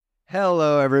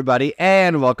Hello, everybody,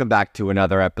 and welcome back to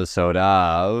another episode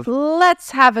of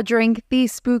Let's Have a Drink, the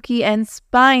spooky and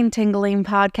spine-tingling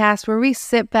podcast where we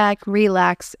sit back,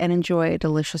 relax, and enjoy a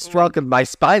delicious drink. Welcome. My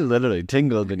spine literally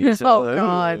tingled when you said, Oh,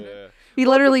 God. You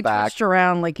literally twitched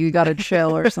around like you got to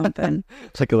chill or something.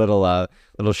 It's like a little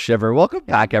shiver. Welcome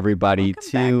back, everybody,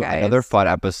 to another fun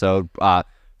episode.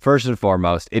 First and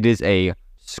foremost, it is a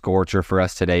scorcher for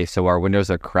us today, so our windows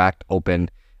are cracked open.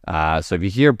 So if you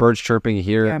hear birds chirping, you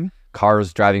hear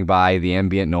cars driving by, the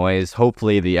ambient noise.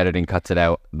 Hopefully the editing cuts it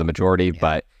out, the majority,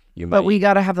 but you might. But we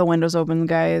got to have the windows open,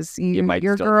 guys.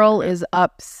 Your girl is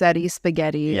upsetty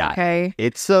spaghetti, okay?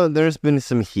 It's there's been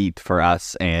some heat for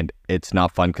us, and it's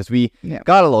not fun because we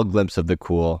got a little glimpse of the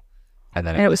cool, and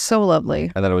then it was so lovely.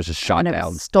 And then it was just shot down. It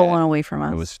was stolen away from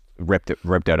us. It was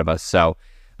ripped out of us. So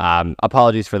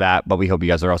apologies for that, but we hope you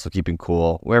guys are also keeping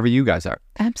cool wherever you guys are.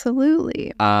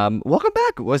 Absolutely. Welcome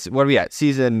back. What are we at?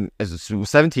 Season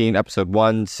 17, episode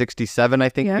 167, I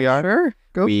think we are.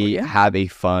 Sure. We have a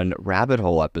fun rabbit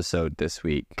hole episode this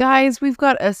week. Guys, we've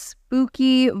got a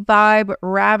spooky vibe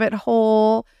rabbit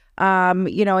hole.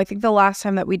 I think the last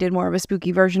time that we did more of a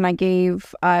spooky version, I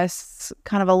gave us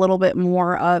kind of a little bit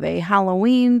more of a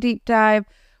Halloween deep dive.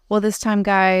 Well, this time,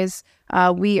 guys,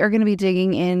 we are going to be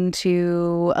digging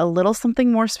into a little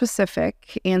something more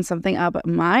specific and something up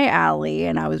my alley.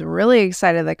 And I was really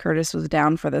excited that Curtis was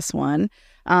down for this one.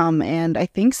 And I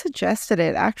think suggested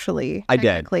it, actually. I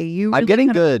did. I'm getting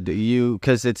good.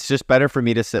 Because it's just better for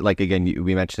me to sit, like, again,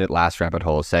 we mentioned it last rabbit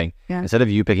hole, saying, instead of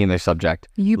you picking the subject,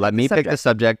 let me pick the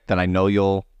subject that I know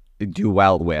you'll do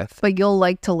well with. But you'll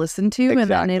like to listen to,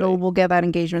 and then we'll get that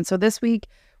engagement. So this week,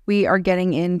 we are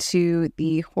getting into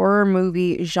the horror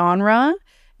movie genre,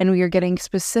 and we are getting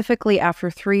specifically after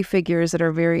three figures that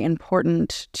are very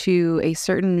important to a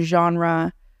certain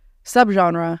subgenre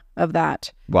of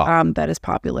that that is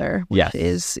popular, which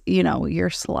is,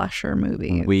 your slasher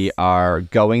movie. We are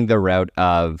going the route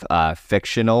of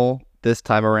fictional this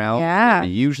time around. Yeah. We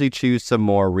usually choose some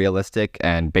more realistic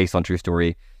and based on true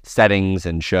story settings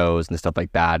and shows and stuff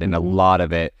like that, and a lot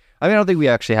of it. I don't think we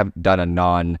actually have done a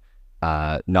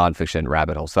non-fiction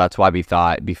rabbit hole, so that's why we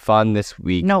thought it'd be fun this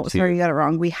week. No, sorry, you got it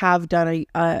wrong. We have done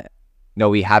No,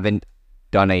 we haven't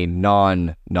done a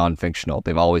non-fictional.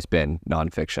 They've always been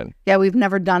non-fiction. Yeah, we've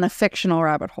never done a fictional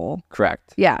rabbit hole.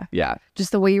 Correct. Yeah.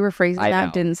 Just the way you were phrasing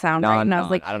that didn't sound right, and I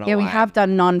was like, we have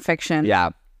done non-fiction.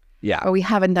 Yeah. But we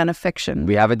haven't done a fiction.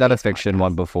 We haven't done a fiction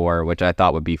one before, which I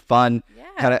thought would be fun.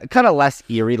 Yeah. Kind of less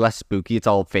eerie, less spooky. It's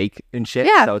all fake and shit.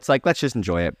 Yeah. So it's like, let's just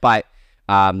enjoy it. But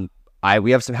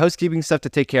we have some housekeeping stuff to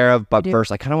take care of, but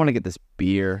first, I kind of want to get this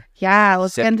beer. Yeah,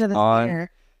 let's get into this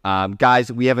beer.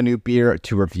 Guys, we have a new beer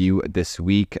to review this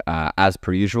week, as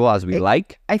per usual, as we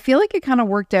like. I feel like it kind of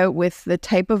worked out with the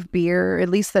type of beer, at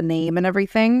least the name and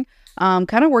everything.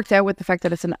 Kind of worked out with the fact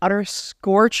that it's an utter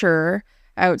scorcher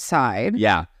outside.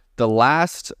 Yeah, the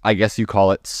last, I guess you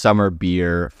call it, summer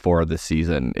beer for the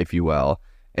season, if you will.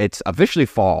 It's officially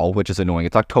fall, which is annoying.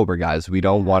 It's October, guys. We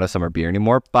don't want a summer beer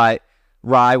anymore, but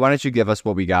Rye, why don't you give us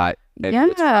what we got?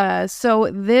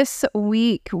 So this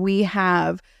week we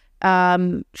have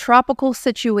Tropical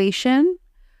Situation.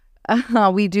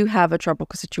 We do have a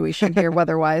tropical situation here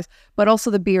weather-wise, but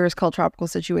also the beer is called Tropical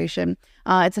Situation.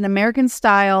 It's an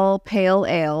American-style pale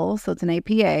ale, so it's an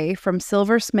APA from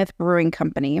Silversmith Brewing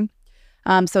Company.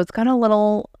 So it's got a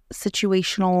little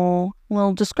situational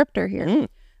little descriptor here.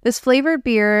 This flavored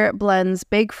beer blends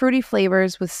big fruity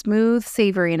flavors with smooth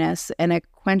savoriness and a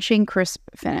quenching crisp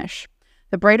finish.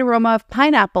 The bright aroma of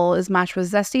pineapple is matched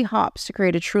with zesty hops to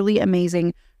create a truly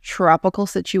amazing tropical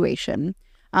situation.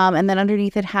 And then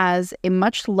underneath it has a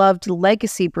much-loved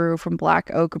legacy brew from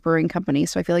Black Oak Brewing Company.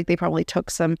 So I feel like they probably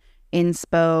took some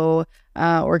inspo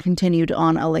or continued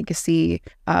on a legacy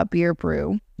beer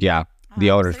brew. Yeah,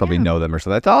 the owners probably know them or so.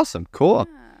 That's awesome. Cool.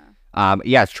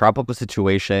 It's Tropical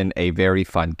Situation, a very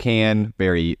fun can,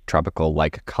 very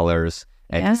tropical-like colors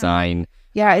and design.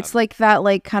 Yeah, it's like that,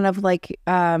 like, kind of like,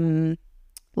 sorry,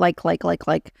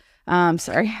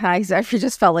 I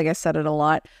just felt like I said it a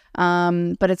lot.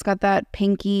 But it's got that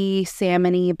pinky,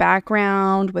 salmon-y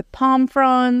background with palm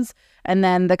fronds, and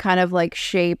then the kind of like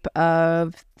shape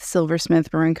of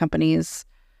Silversmith Brewing Company's,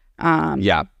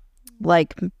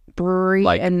 like brewery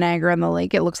in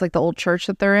Niagara-on-the-Lake. It looks like the old church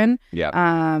that they're in.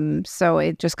 So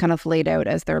it just kind of laid out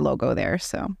as their logo there.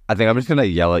 So I think I'm just gonna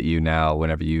yell at you now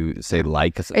whenever you say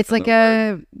like. It's like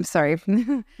sorry,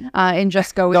 in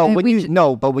Just Go.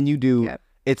 No, but when you do,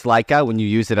 it's like when you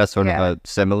use it as sort of a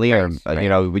simile, or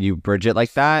when you bridge it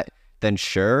like that, then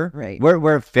sure,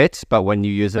 where it fits. But when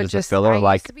you use it as a filler,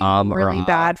 like really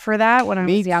bad for that when I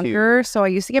was younger. So I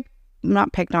used to get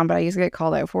not picked on, but I used to get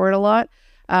called out for it a lot.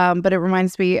 But it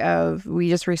reminds me of, we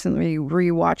just recently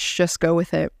rewatched Just Go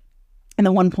With It. And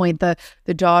at one point, the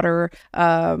daughter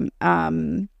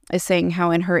is saying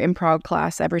how in her improv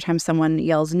class, every time someone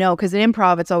yells no, because in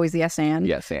improv, it's always yes and.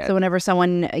 Yes, and. So whenever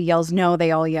someone yells no,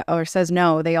 they all yell, or says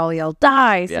no, they all yell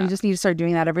die. So you just need to start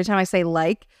doing that. Every time I say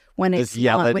like, when it's just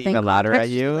yell it even louder at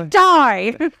you.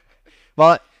 Die!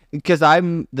 Well, because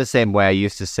I'm the same way. I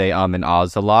used to say and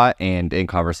ahs a lot, and in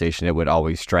conversation, it would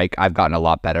always strike. I've gotten a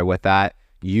lot better with that.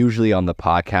 Usually on the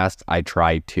podcast, I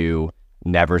try to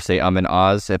never say and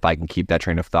ahs if I can keep that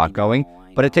train of thought going.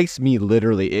 But it takes me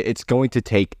literally, it's going to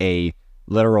take a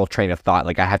literal train of thought.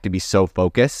 Like I have to be so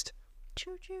focused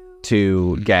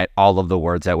to get all of the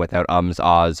words out without ums,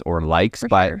 ahs, or likes.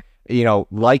 But,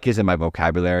 like is in my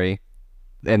vocabulary.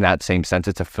 In that same sense,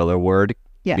 it's a filler word.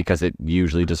 Yeah. Because it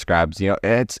usually describes,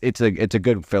 it's a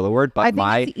good filler word. But I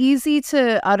think it's easy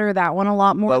to utter that one a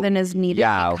lot more than is needed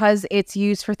because it's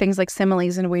used for things like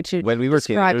similes in a way to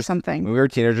describe something. When we were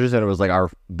teenagers and it was like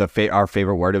our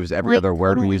favorite word, it was every other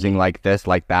word we're using like this,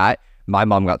 like that. My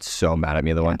mom got so mad at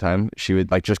me the one time. She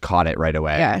would just caught it right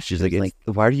away. Yeah. She's like,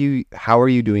 how are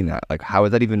you doing that? Like, how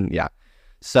is that even? Yeah.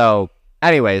 So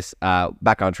anyways,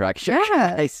 back on track.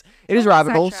 Yeah. It is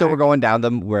rabbit hole. So we're going down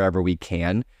them wherever we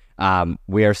can.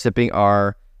 We are sipping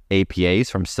our APAs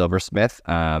from Silversmith.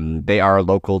 They are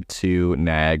local to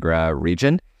Niagara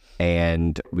region,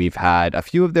 and we've had a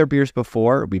few of their beers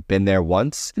before. We've been there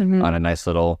once on a nice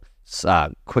little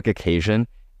quick occasion,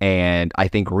 and I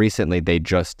think recently they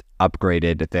just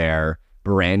upgraded their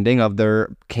branding of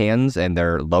their cans and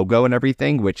their logo and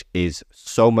everything, which is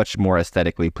so much more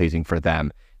aesthetically pleasing for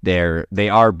them. Their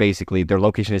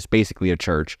location is basically a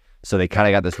church, so they kind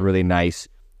of got this really nice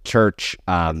church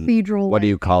cathedral, what do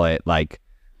you call it, like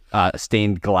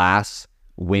stained glass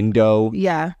window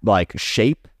like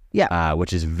shape,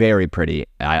 which is very pretty.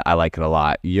 I like it a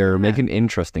lot. You're making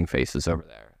interesting faces over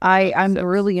there. I'm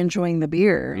really enjoying the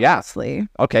beer, honestly.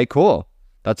 Okay, cool,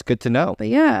 that's good to know. But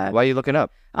yeah, why are you looking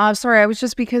up? Sorry, I was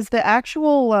just because the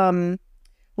actual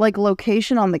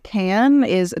location on the can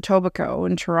is Etobicoke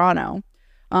in Toronto.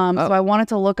 So I wanted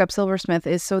to look up Silversmith.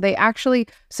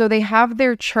 They have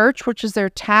their church, which is their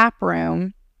tap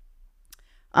room,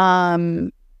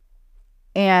 and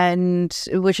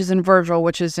which is in Virgil,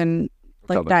 which is in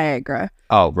Niagara.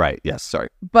 Oh, right. Yes. Sorry.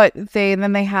 But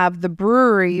then they have the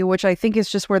brewery, which I think is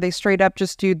just where they straight up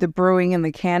just do the brewing and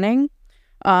the canning,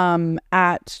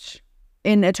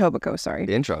 in Etobicoke, sorry.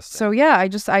 Interesting. So yeah,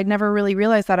 I never really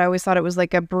realized that. I always thought it was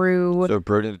like a brew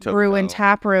and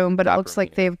tap room, but it looks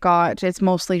like it's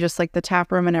mostly just like the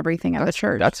tap room and everything at the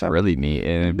church. That's really neat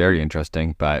and very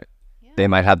interesting, but they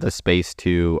might have the space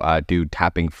to do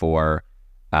tapping for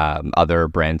other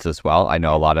brands as well. I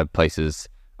know a lot of places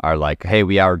are like, hey,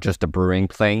 we are just a brewing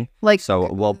thing.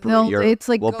 So we'll brew your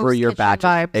batches.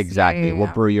 Vibes. Exactly. Yeah. We'll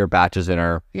brew your batches in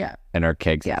our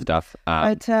kegs and stuff.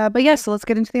 But yeah, so let's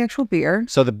get into the actual beer.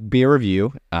 So the beer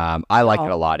review, I like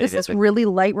it a lot. This is really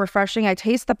light, refreshing. I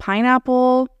taste the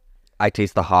pineapple. I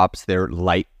taste the hops. They're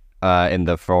light in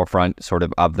the forefront sort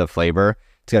of the flavor.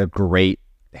 It's got a great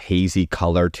hazy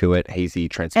color to it, hazy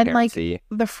transparency.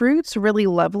 And the fruit's really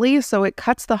lovely, so it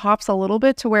cuts the hops a little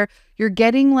bit to where you're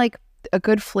getting a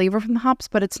good flavor from the hops,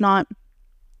 but it's not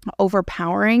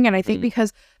overpowering. And I think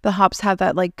because the hops have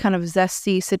that kind of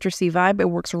zesty, citrusy vibe, it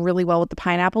works really well with the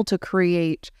pineapple to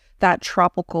create that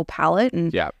tropical palate.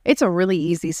 And it's a really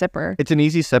easy sipper. It's an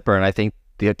easy sipper, and I think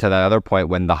to that other point,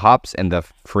 when the hops and the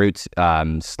fruits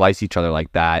slice each other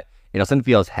like that, it doesn't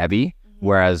feel as heavy.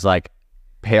 Whereas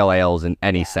pale ales in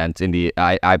any sense, in the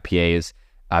IPAs,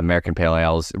 American pale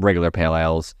ales, regular pale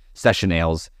ales, session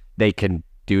ales, they can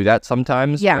do that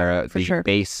sometimes. Yeah, for sure.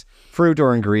 Base fruit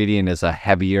or ingredient is a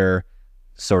heavier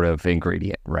sort of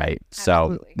ingredient, right?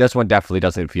 Absolutely. So this one definitely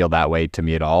doesn't feel that way to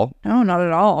me at all. No, not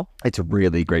at all. It's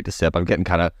really great to sip. I'm getting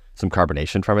kind of some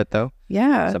carbonation from it though.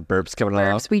 Yeah. Some burps coming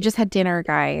along. We just had dinner,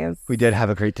 guys. We did have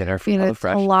a great dinner from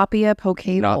HelloFresh. Tilapia poke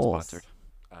Not bowls. sponsored.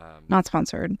 Not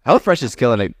sponsored. HelloFresh is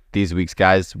killing it these weeks,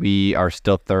 guys. We are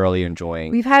still thoroughly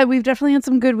enjoying. We've definitely had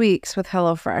some good weeks with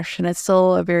HelloFresh, and it's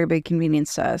still a very big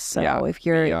convenience to us. So if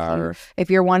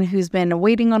you're one who's been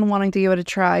waiting on wanting to give it a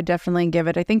try, definitely give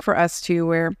it. I think for us too,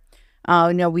 where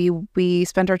we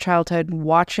spent our childhood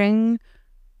watching,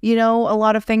 a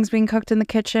lot of things being cooked in the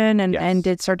kitchen, and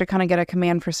did start to kind of get a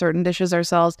command for certain dishes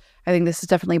ourselves. I think this has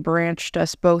definitely branched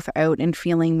us both out and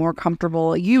feeling more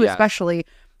comfortable. Especially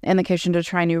in the kitchen to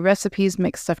try new recipes,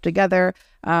 mix stuff together,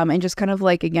 and just kind of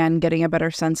again, getting a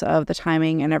better sense of the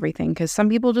timing and everything. Because some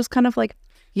people just kind of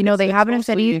they have an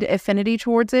affinity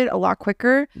towards it a lot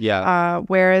quicker. Yeah.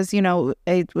 Whereas,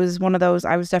 it was one of those,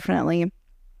 I was definitely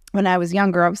when I was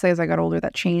younger, obviously as I got older,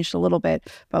 that changed a little bit.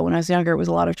 But when I was younger, it was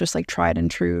a lot of just like tried and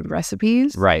true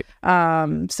recipes. Right.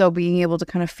 So being able to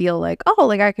kind of feel like, oh,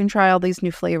 like I can try all these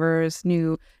new flavors,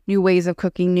 new ways of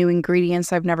cooking, new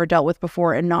ingredients I've never dealt with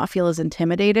before, and not feel as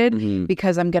intimidated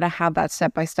because I'm gonna have that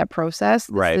step-by-step process.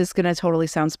 Right. This is gonna totally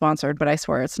sound sponsored, but I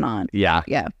swear it's not. Yeah.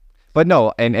 Yeah. But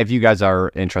no, and if you guys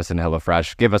are interested in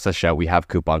HelloFresh, give us a shout. We have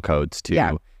coupon codes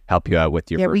to help you out with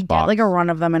your first box. Yeah, we get like a run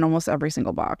of them in almost every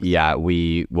single box. Yeah,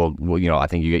 we will, I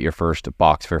think you get your first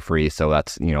box for free. So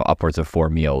that's, upwards of 4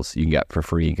 meals you can get for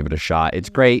free and give it a shot. It's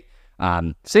great.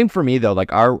 Same for me though.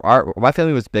 Like my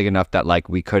family was big enough that like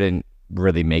we couldn't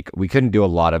do a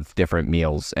lot of different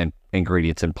meals and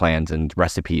ingredients and plans and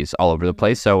recipes all over the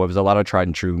place. So it was a lot of tried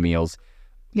and true meals.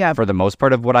 Yeah, for the most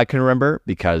part of what I can remember,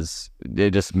 because it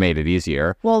just made it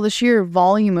easier. Well, the sheer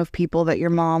volume of people that your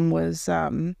mom was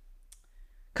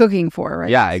cooking for, right?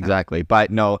 Yeah, exactly. But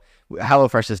no,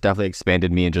 HelloFresh has definitely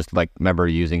expanded me, and just like remember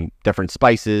using different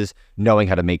spices, knowing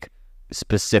how to make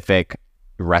specific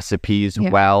recipes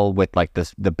well with like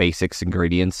the basics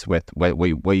ingredients with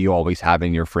what you always have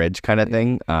in your fridge kind of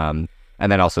thing. And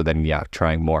then also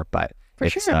trying more. But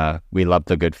we love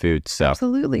the good food, so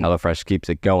absolutely HelloFresh keeps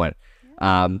it going.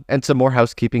 And some more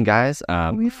housekeeping, guys.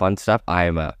 Fun stuff. I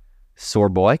am a sore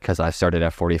boy because I started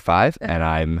at 45 and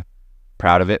I'm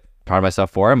proud of myself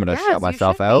for it. I'm going to shout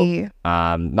myself out.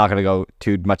 Not going to go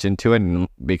too much into it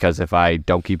because if I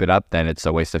don't keep it up, then it's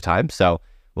a waste of time. So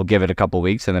we'll give it a couple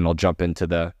weeks and then we'll jump into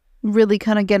the really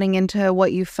kind of getting into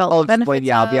what you felt. I'll be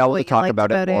able to talk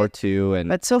about it more too.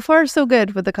 But so far, so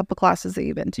good with the couple classes that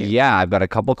you've been to. Yeah, I've got a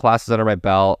couple classes under my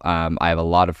belt. I have a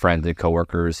lot of friends and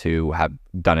coworkers who have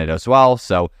done it as well.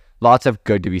 So lots of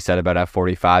good to be said about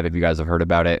F45. If you guys have heard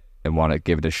about it and want to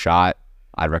give it a shot,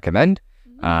 I'd recommend.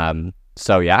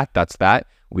 So yeah, that's that.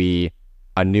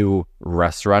 A new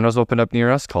restaurant was opened up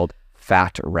near us called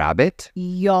Fat Rabbit.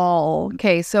 Y'all.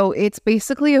 Okay, so it's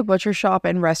basically a butcher shop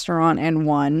and restaurant in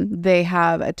one. They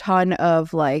have a ton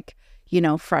of like,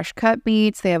 fresh cut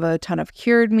meats. They have a ton of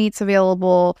cured meats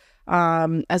available,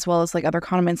 as well as like other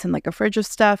condiments and like a fridge of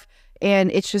stuff.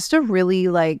 And it's just a really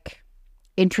like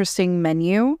interesting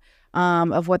menu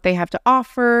of what they have to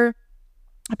offer,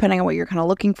 depending on what you're kind of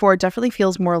looking for. It definitely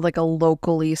feels more like a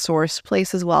locally sourced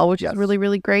place as well, which is really,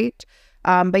 really great.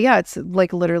 But yeah, it's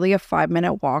like literally a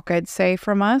 5-minute walk, I'd say,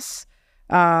 from us,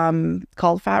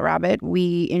 called Fat Rabbit.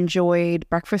 We enjoyed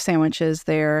breakfast sandwiches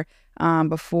there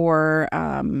before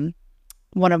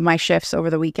one of my shifts over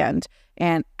the weekend,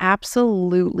 and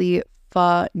absolutely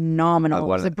phenomenal. It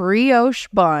was a brioche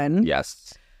bun.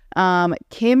 Yes.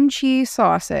 Kimchi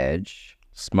sausage.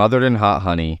 Smothered in hot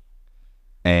honey.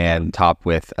 And topped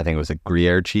with, I think it was a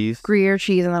Gruyere cheese. Gruyere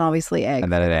cheese, and then obviously egg.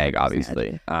 And then an egg,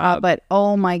 obviously. But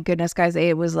oh my goodness, guys,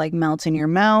 it was like melt in your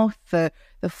mouth. The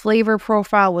flavor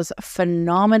profile was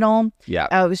phenomenal. Yeah.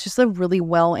 It was just and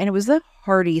it was a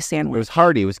hearty sandwich. It was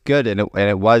hearty. It was good. And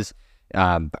it was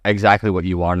exactly what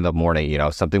you want in the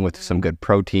morning, something with some good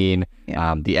protein.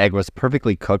 Yeah. The egg was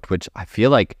perfectly cooked, which I feel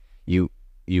like you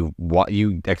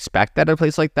expect that at a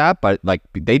place like that, but like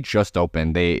they just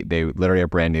opened. They literally are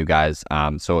brand new, guys.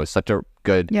 So it's such a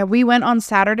good. Yeah, we went on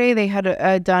Saturday. They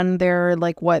had done their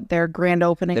their grand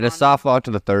opening. They did a soft launch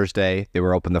on the Thursday. They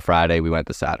were open the Friday. We went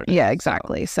the Saturday. Yeah,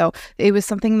 exactly. So it was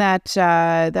something that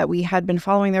that we had been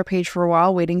following their page for a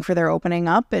while, waiting for their opening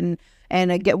up, and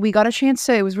again, we got a chance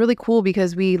to. It was really cool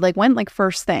because we went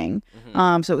first thing,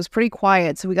 so it was pretty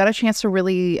quiet. So we got a chance to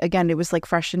really, again, it was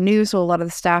fresh and new. So a lot of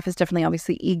the staff is definitely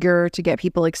obviously eager to get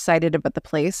people excited about the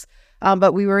place.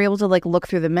 But we were able to look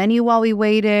through the menu while we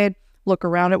waited, look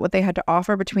around at what they had to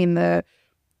offer between the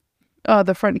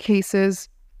front cases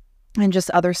and just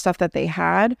other stuff that they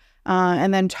had.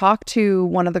 And then talk to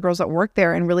one of the girls that work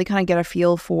there and really kind of get a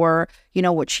feel for,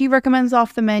 what she recommends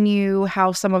off the menu,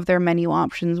 how some of their menu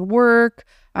options work,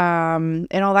 and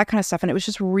all that kind of stuff. And it was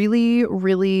just really,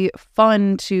 really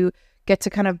fun to get to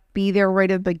kind of be there right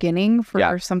at the beginning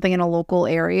for something in a local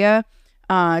area,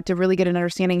 to really get an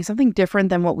understanding, something different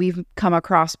than what we've come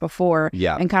across before.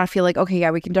 Yeah. And kind of feel like, okay, yeah,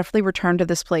 we can definitely return to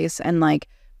this place and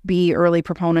be early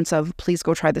proponents of, please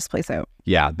go try this place out.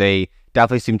 Yeah, they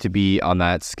definitely seem to be on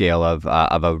that scale of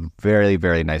a very,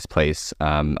 very nice place.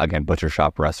 Again, butcher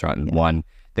shop, restaurant, and one.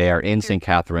 They are in St.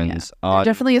 Catharines. Yeah.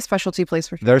 Definitely a specialty place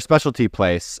for sure. They're a specialty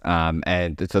place,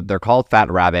 and so they're called Fat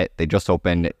Rabbit. They just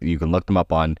opened. You can look them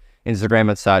up on Instagram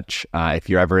and such. If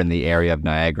you're ever in the area of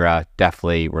Niagara,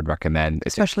 definitely would recommend.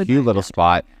 It's especially a cute little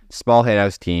spot. Small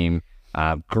Henhouse team.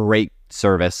 Great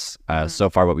service so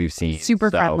far. What we've seen,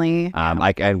 super friendly.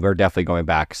 And we're definitely going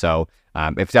back. So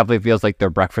it definitely feels like their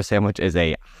breakfast sandwich is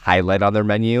a highlight on their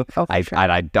menu. Oh, sure.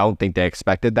 I don't think they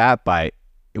expected that, but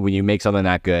when you make something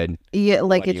that good, yeah,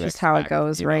 like what do it's you just how it expect,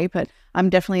 goes, you know? right? But I'm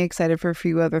definitely excited for a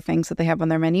few other things that they have on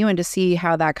their menu and to see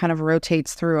how that kind of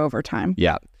rotates through over time.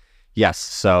 Yeah. Yes.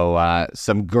 So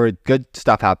some good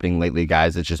stuff happening lately,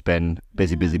 guys. It's just been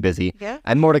busy. Yeah.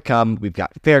 And more to come. We've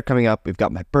got fair coming up. We've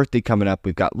got my birthday coming up.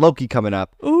 We've got Loki coming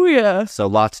up. Oh, yeah. So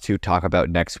lots to talk about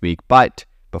next week. But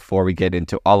before we get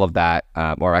into all of that,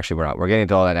 or actually we're not. We're getting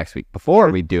into all that next week. Before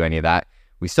we do any of that,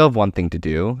 we still have one thing to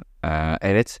do,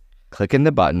 and it's clicking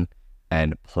the button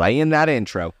and playing that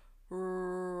intro.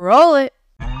 Roll it.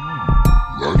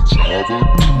 Let's have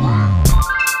a drink.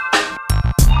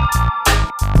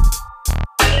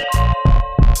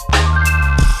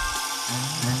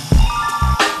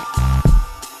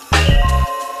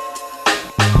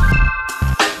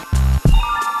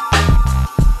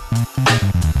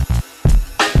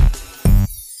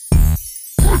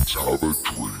 Let's have a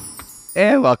drink.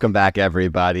 And welcome back,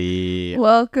 everybody.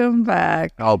 Welcome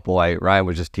back. Oh boy, Ryan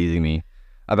was just teasing me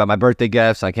about my birthday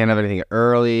gifts. I can't have anything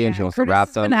early, and she wants to Curtis wrap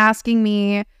has them. been asking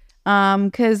me,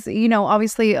 because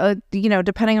obviously,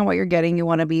 depending on what you're getting, you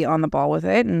want to be on the ball with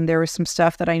it. And there was some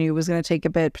stuff that I knew was going to take a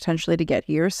bit potentially to get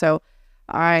here, so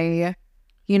I,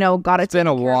 got it. It's been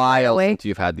a taken care of right while away. since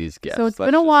you've had these gifts. So it's Let's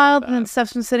been a just say while, that. and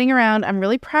stuff's been sitting around. I'm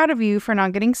really proud of you for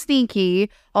not getting sneaky,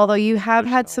 although you have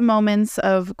had some moments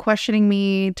of questioning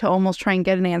me to almost try and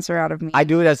get an answer out of me. I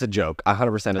do it as a joke,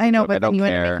 100% as a I know, joke. I but don't then you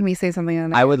ended up care. making me say something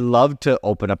on it. I would love to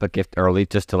open up a gift early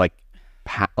just to like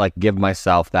give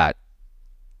myself that,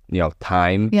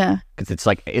 time. Yeah. Because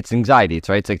it's anxiety. It's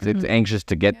right. It's anxious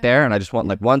to get there, and I just want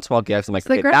like one small gift. I'm like, It's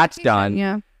the okay, that's gratification, done.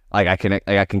 Yeah. Like I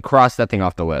can cross that thing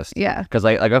off the list. Yeah. Because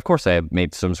of course I have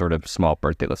made some sort of small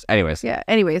birthday list. Anyways. Yeah.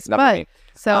 Anyways, Not but me.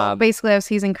 so basically I was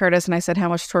teasing Curtis and I said, how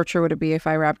much torture would it be if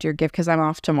I wrapped your gift? Because I'm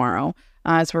off tomorrow.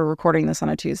 As we're recording this on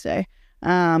a Tuesday.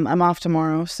 I'm off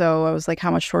tomorrow. So I was like,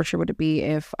 how much torture would it be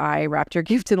if I wrapped your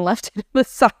gift and left it on the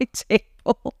side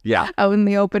table Yeah. out in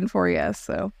the open for you?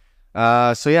 So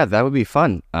So yeah, that would be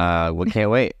fun. We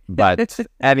can't wait. But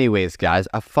anyways, guys,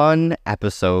 a fun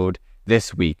episode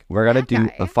this week. We're gonna do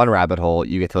a fun rabbit hole.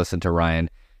 You get to listen to Ryan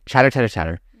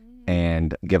chatter,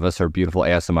 and give us her beautiful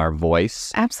ASMR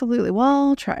voice. absolutely. Well,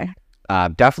 I'll try.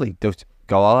 Definitely just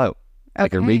go all out.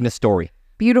 Like you're Okay. reading a story.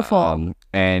 Beautiful.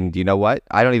 And you know what?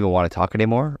 I don't even want to talk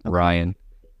anymore. Ryan,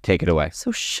 take it away.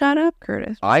 So shut up, Curtis.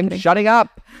 Just I'm kidding. shutting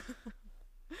up.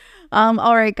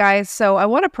 All right, guys. So I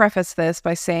want to preface this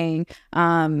by saying,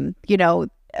 in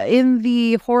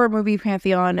the horror movie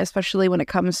pantheon, especially when it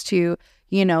comes to,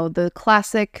 the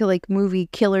classic like movie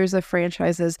killers of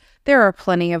franchises, there are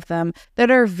plenty of them that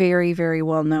are very, very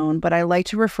well known. But I like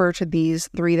to refer to these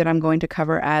three that I'm going to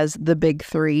cover as the big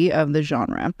three of the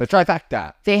genre. The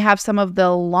trifecta. They have some of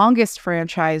the longest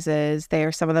franchises. They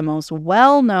are some of the most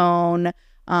well-known,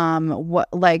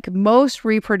 most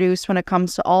reproduced when it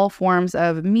comes to all forms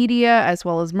of media as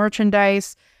well as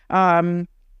merchandise. And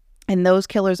those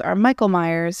killers are Michael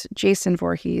Myers, Jason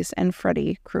Voorhees, and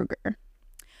Freddy Krueger.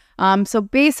 So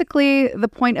basically, the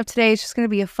point of today is just going to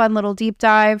be a fun little deep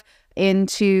dive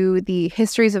into the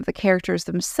histories of the characters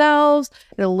themselves,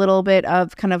 and a little bit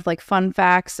of kind of like fun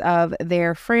facts of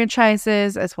their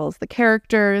franchises as well as the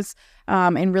characters,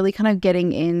 and really kind of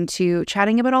getting into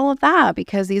chatting about all of that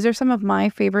because these are some of my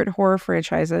favorite horror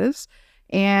franchises.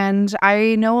 And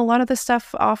I know a lot of the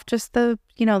stuff off just the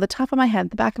top of my head,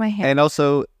 the back of my head. And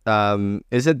also,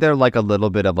 isn't there like a little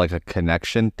bit of like a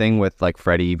connection thing with like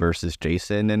Freddy versus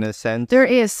Jason in a sense? There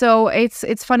is. So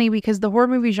it's funny because the horror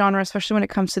movie genre, especially when it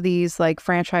comes to these like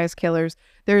franchise killers,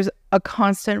 there's a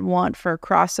constant want for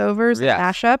crossovers Yes. and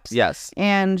mashups. Yes.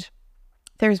 And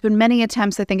there's been many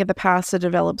attempts, I think, in the past to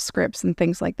develop scripts and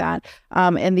things like that.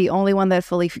 And the only one that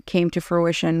fully came to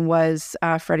fruition was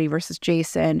Freddy versus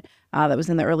Jason. That was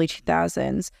in the early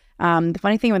 2000s. The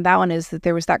funny thing with that one is that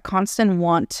there was that constant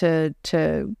want to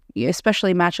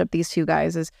especially match up these two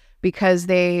guys is because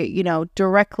they,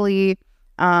 directly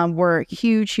were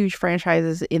huge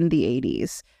franchises in the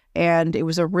 80s. And it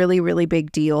was a really, really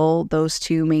big deal, those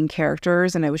two main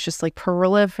characters. And it was just like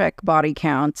prolific body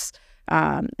counts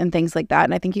and things like that.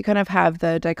 And I think you kind of have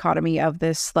the dichotomy of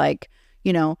this like,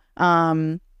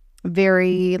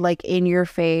 very like in your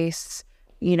face,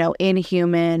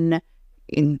 inhuman,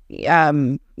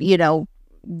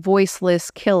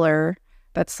 voiceless killer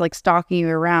that's like stalking you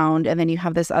around. And then you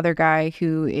have this other guy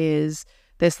who is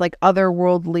this like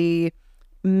otherworldly,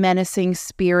 menacing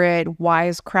spirit,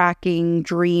 wisecracking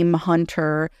dream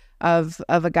hunter of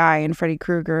a guy in Freddy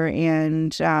Krueger.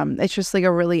 And it's just like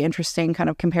a really interesting kind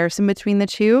of comparison between the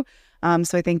two.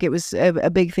 So I think it was a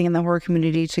big thing in the horror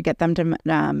community to get them to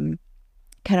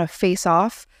kind of face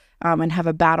off and have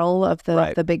a battle of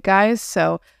the big guys.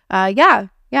 So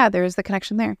yeah, there's the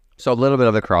connection there. So a little bit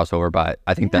of a crossover, but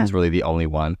I think that's really the only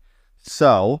one.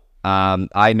 So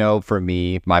I know for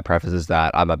me, my preface is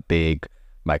that I'm a big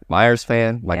Mike Myers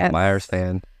fan,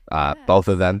 both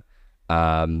of them.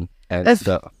 And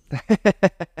so,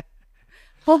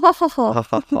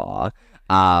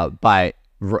 but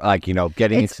like, you know,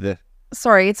 getting into the...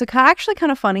 Sorry, it's actually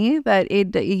kind of funny that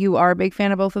you are a big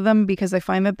fan of both of them, because I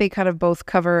find that they kind of both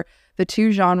cover the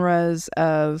two genres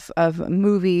of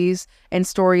movies and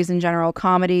stories in general,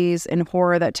 comedies and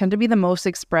horror, that tend to be the most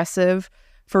expressive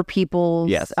for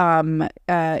people's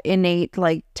innate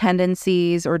like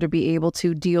tendencies, or to be able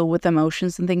to deal with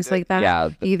emotions and things like that. Yeah.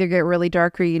 You either get really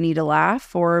dark or you need to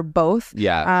laugh, or both.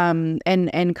 Yeah.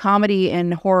 And comedy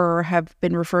and horror have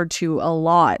been referred to a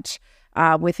lot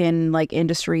within like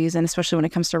industries, and especially when it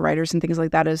comes to writers and things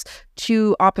like that, as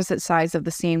two opposite sides of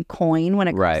the same coin when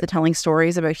it comes to telling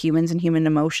stories about humans and human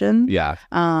emotion. Yeah.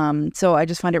 So I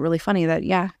just find it really funny that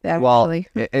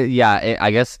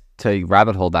I guess to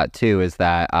rabbit hole that too is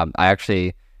that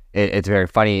it's very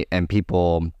funny, and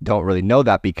people don't really know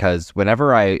that, because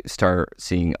whenever I start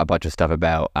seeing a bunch of stuff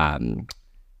about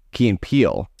Key and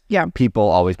Peele, people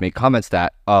always make comments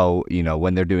that, oh, you know,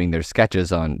 when they're doing their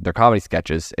sketches on their comedy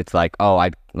sketches, it's like, oh,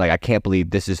 I can't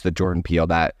believe this is the Jordan Peele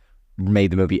that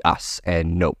made the movie Us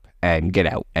and Nope and Get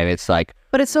Out. And it's like,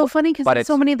 but it's so funny because in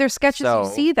so many of their sketches you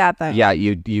see that though. Yeah,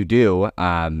 you do.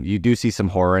 You do see some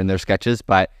horror in their sketches,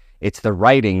 but it's the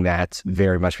writing that's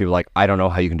very much people like, I don't know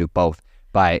how you can do both.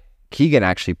 But Keegan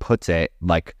actually puts it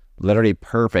like literally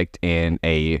perfect in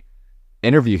a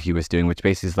interview he was doing, which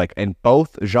basically is like, in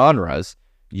both genres,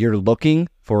 you're looking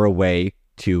for a way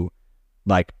to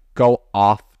like go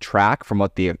off track from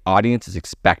what the audience is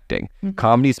expecting.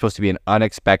 Comedy is supposed to be an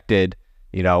unexpected,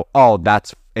 you know, oh,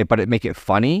 that's it, but it make it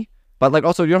funny. But like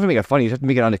also, you don't have to make it funny, you just have to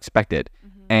make it unexpected.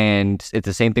 And it's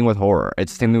the same thing with horror.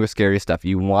 It's the same thing with scary stuff.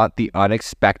 You want the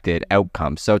unexpected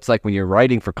outcome. So it's like when you're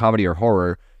writing for comedy or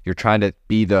horror, you're trying to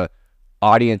be the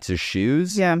audience's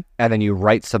shoes. Yeah. And then you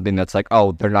write something that's like,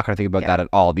 oh, they're not going to think about that at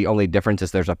all. The only difference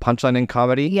is there's a punchline in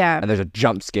comedy. Yeah. And there's a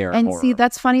jump scare in horror. And see,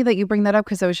 that's funny that you bring that up,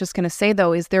 because I was just going to say,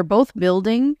 though, is they're both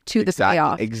building to the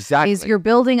payoff. Exactly. Is you're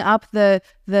building up the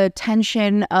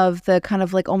tension of the kind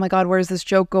of like, oh my God, where's this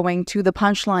joke going, to the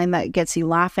punchline that gets you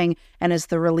laughing and is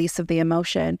the release of the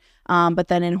emotion. But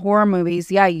then in horror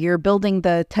movies, you're building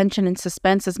the tension and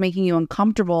suspense that's making you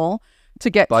uncomfortable to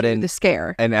get to the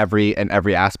scare. And every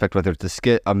aspect, whether it's a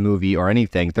skit, a movie, or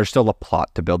anything, there's still a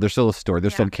plot to build. There's still a story.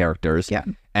 There's still characters. Yeah.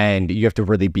 And you have to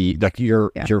really be like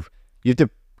you have to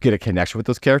get a connection with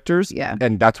those characters. Yeah.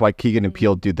 And that's why Keegan and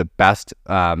Peele do the best.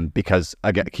 Because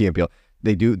again, Keegan and Peele,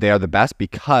 they are the best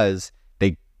because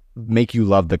they make you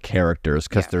love the characters,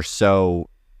 because they're so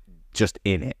just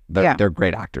in it. They're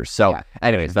great actors. So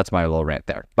anyways, that's my little rant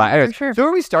there. But anyways, so who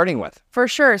are we starting with? For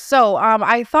sure. So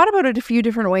I thought about it a few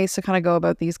different ways to kind of go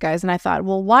about these guys. And I thought,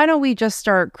 well, why don't we just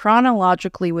start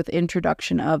chronologically with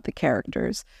introduction of the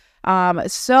characters?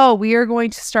 So we are going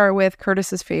to start with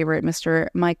Curtis's favorite, Mr.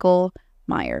 Michael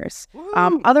Myers,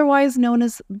 otherwise known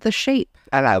as The Shape.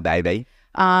 Hello, baby.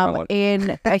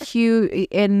 And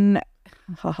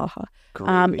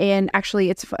actually,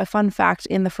 it's a fun fact,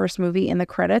 in the first movie, in the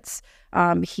credits,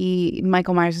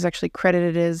 Michael Myers is actually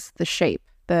credited as The Shape.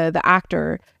 The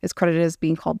actor is credited as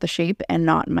being called The Shape and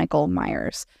not Michael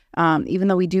Myers. Even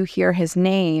though we do hear his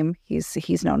name,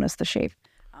 he's known as The Shape.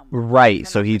 Right.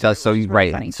 So he does. So he's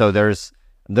right. Funny. So there's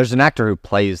an actor who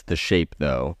plays The Shape,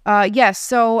 though. Yes.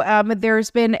 So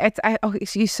there's been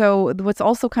so what's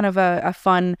also kind of a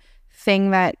fun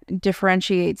thing that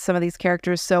differentiates some of these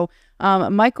characters. So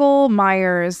Michael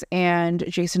Myers and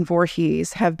Jason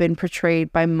Voorhees have been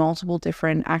portrayed by multiple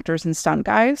different actors and stunt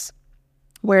guys,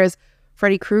 whereas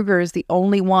Freddy Krueger is the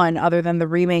only one, other than the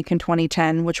remake in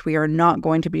 2010, which we are not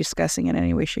going to be discussing in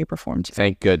any way, shape, or form today.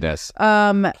 Thank goodness.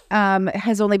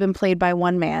 Has only been played by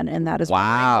one man, and that is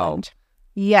wow. Englund.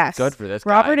 Yes. Good for this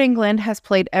guy. Robert Englund has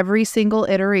played every single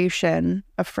iteration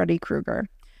of Freddy Krueger.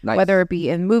 Nice. Whether it be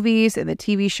in movies, in the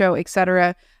TV show,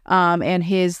 etc. And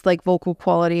his like vocal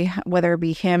quality, whether it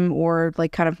be him or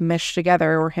like kind of meshed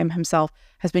together, or him himself,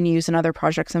 has been used in other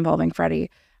projects involving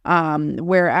Freddy.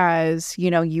 Whereas,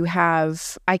 you know, you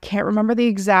have, I can't remember the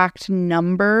exact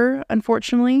number,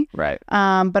 unfortunately. Right.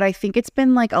 But I think it's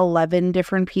been like 11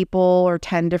 different people or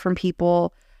 10 different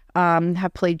people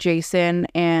have played Jason,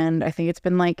 and I think it's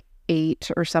been like 8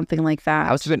 or something like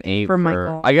that. It's been 8 for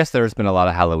Michael. I guess there's been a lot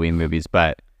of Halloween movies,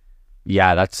 but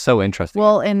yeah, that's so interesting.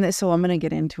 Well, and so I'm gonna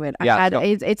get into it.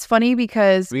 It's funny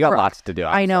because we got lots to do.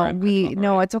 I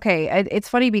know it's okay. It's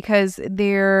funny because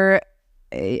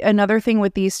another thing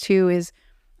with these two is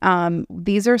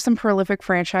These are some prolific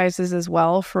franchises as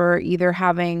well for either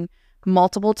having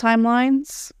multiple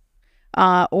timelines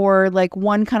or like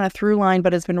one kind of through line,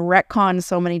 but it's been retconned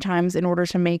so many times in order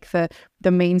to make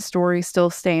the main story still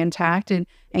stay intact and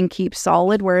keep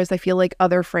solid. Whereas I feel like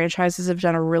other franchises have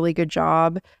done a really good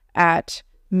job at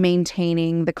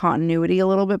maintaining the continuity a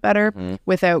little bit better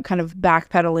without kind of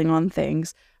backpedaling on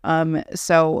things.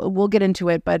 So we'll get into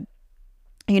it, but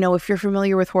you know, if you're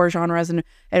familiar with horror genres and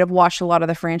have watched a lot of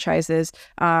the franchises,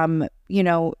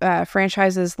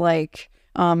 franchises like,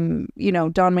 Don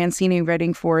Mancini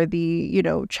writing for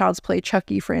the, Child's Play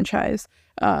Chucky franchise,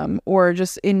 or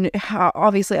just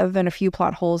obviously other than a few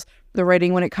plot holes, the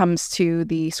writing when it comes to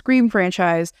the Scream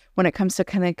franchise, when it comes to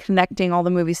kind of connecting all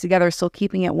the movies together, still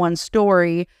keeping it one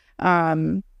story,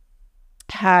 has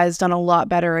done a lot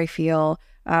better, I feel,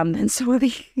 than some of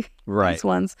these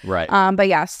ones. Right. But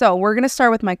yeah, so we're going to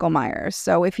start with Michael Myers.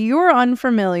 So if you are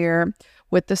unfamiliar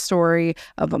with the story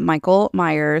of Michael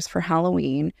Myers for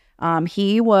Halloween,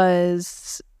 he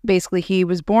was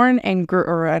born and he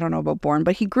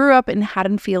grew up in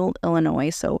Haddonfield, Illinois.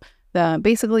 So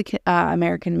basically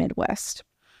American Midwest.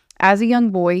 As a young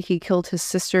boy, he killed his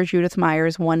sister Judith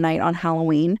Myers one night on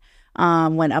Halloween,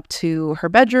 went up to her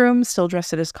bedroom, still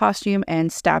dressed in his costume,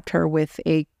 and stabbed her with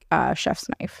a chef's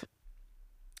knife.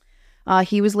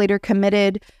 He was later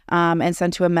committed and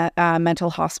sent to a mental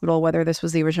hospital, whether this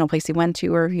was the original place he went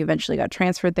to or he eventually got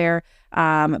transferred there.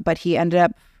 But he ended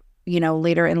up,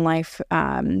 later in life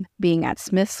being at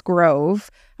Smith's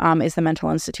Grove, is the mental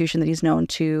institution that he's known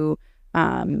to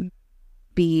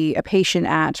be a patient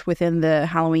at within the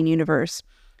Halloween universe,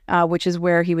 which is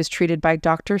where he was treated by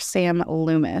Dr. Sam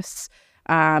Loomis.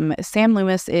 Sam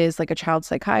Loomis is like a child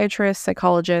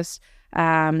psychologist,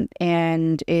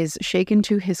 and is shaken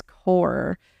to his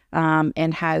core,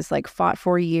 and has like fought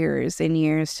for years and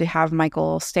years to have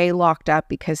Michael stay locked up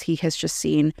because he has just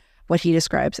seen what he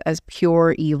describes as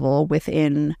pure evil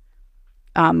within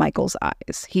Michael's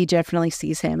eyes. He definitely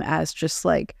sees him as just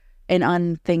like an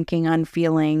unthinking,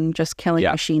 unfeeling, just killing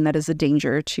machine that is a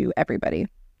danger to everybody.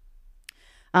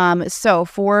 So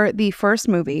for the first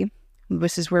movie,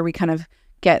 this is where we kind of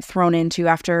get thrown into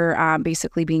after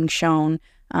basically being shown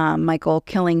Michael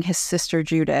killing his sister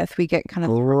Judith. We get kind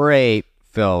of great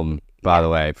film, by the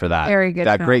way, for that. Very good.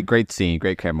 That film. great scene,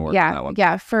 great camera work. On that one.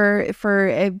 Yeah. For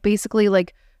basically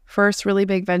like first really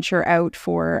big venture out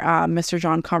for Mr.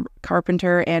 John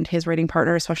Carpenter and his writing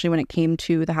partner, especially when it came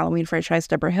to the Halloween franchise,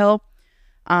 Deborah Hill.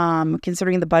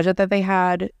 Considering the budget that they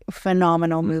had,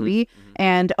 phenomenal movie.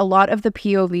 And a lot of the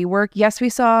POV work. Yes, we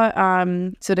saw,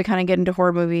 so to kind of get into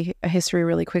horror movie history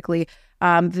really quickly,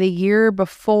 the year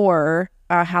before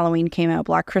Halloween came out,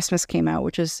 Black Christmas came out,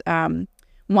 which is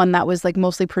one that was like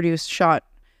mostly produced, shot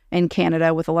in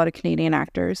Canada with a lot of Canadian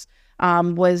actors,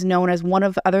 was known as one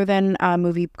of, other than a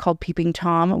movie called Peeping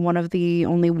Tom, one of the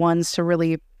only ones to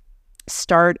really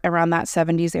start around that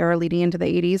 70s era leading into the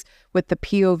 80s with the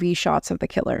POV shots of the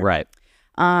killer. Right.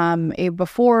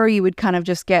 Before you would kind of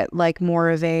just get like more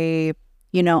of a,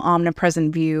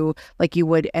 omnipresent view like you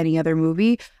would any other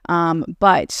movie.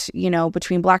 But,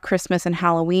 between Black Christmas and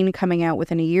Halloween coming out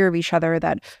within a year of each other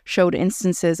that showed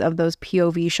instances of those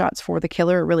POV shots for the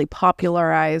killer, it really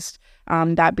popularized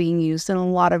that being used in a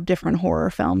lot of different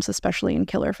horror films, especially in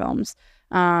killer films.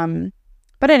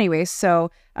 But anyways, so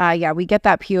we get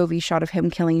that POV shot of him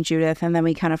killing Judith, and then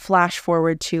we kind of flash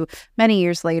forward to many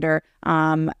years later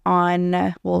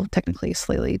technically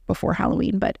slightly before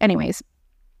Halloween. But anyways,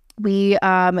 we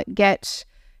get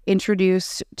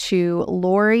introduced to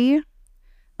Laurie,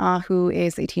 who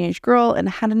is a teenage girl in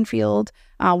Haddonfield,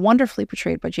 wonderfully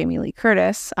portrayed by Jamie Lee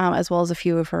Curtis, as well as a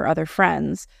few of her other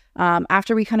friends.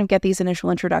 After we kind of get these initial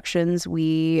introductions,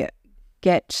 we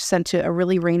get sent to a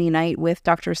really rainy night with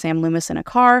Dr. Sam Loomis in a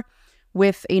car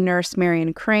with a nurse,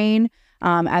 Marion Crane,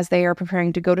 as they are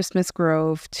preparing to go to Smith's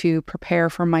Grove to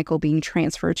prepare for Michael being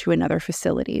transferred to another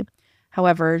facility.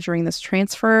 However, during this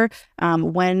transfer,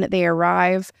 when they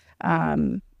arrive,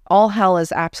 all hell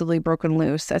is absolutely broken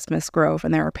loose at Smith's Grove,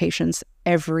 and there are patients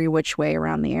every which way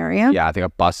around the area. Yeah, I think a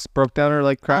bus broke down or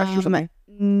like crashed or something.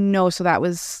 No, so that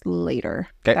was later.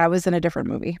 Okay. That was in a different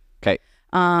movie. Okay.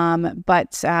 They're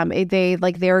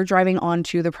driving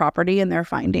onto the property and they're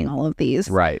finding all of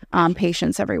these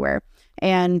patients everywhere.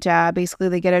 And basically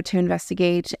they get out to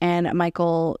investigate, and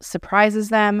Michael surprises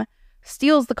them,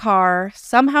 steals the car,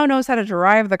 somehow knows how to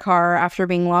drive the car after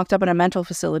being locked up in a mental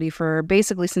facility for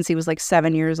basically since he was like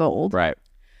 7 years old. Right.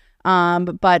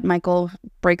 But Michael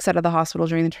breaks out of the hospital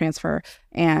during the transfer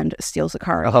and steals the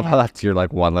car. I love how that's your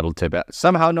like one little tip.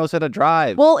 Somehow knows how to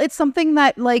drive. Well, it's something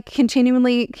that like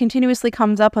continuously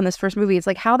comes up on this first movie. It's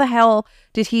like, how the hell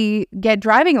did he get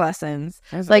driving lessons?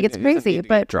 Like, it's crazy.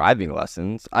 But driving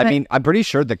lessons. I mean, I'm pretty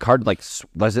sure the car like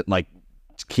doesn't like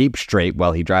keep straight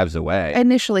while he drives away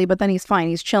initially, but then he's fine.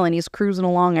 He's chilling. He's cruising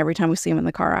along every time we see him in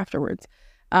the car afterwards.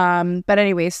 But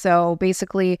anyway, so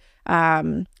basically,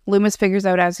 Loomis figures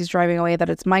out as he's driving away that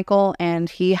it's Michael, and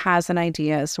he has an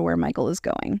idea as to where Michael is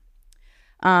going.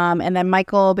 And then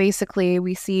Michael, basically,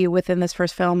 we see within this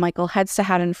first film, Michael heads to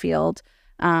Haddonfield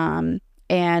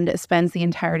and spends the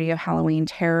entirety of Halloween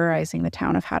terrorizing the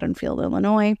town of Haddonfield,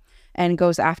 Illinois, and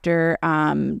goes after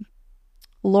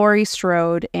Laurie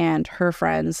Strode and her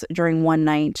friends during one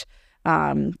night.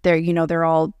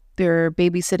 They're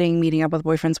babysitting, meeting up with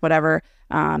boyfriends, whatever,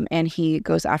 and he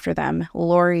goes after them.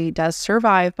 Laurie does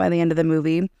survive by the end of the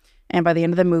movie, and by the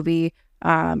end of the movie,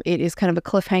 it is kind of a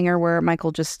cliffhanger where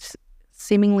Michael just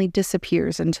seemingly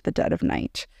disappears into the dead of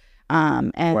night,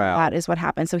 and that is what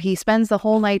happens. So he spends the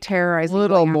whole night terrorizing. A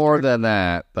little more than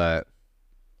that, but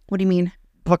what do you mean?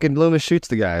 Fucking Loomis shoots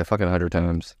the guy 100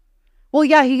 times. Well,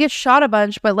 yeah, he gets shot a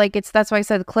bunch, but like that's why I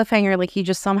said the cliffhanger. Like he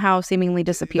just somehow seemingly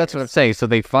disappears. That's what I'm saying. So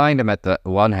they find him at the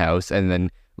one house, and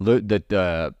then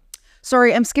the.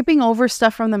 Sorry, I'm skipping over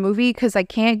stuff from the movie because I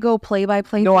can't go play by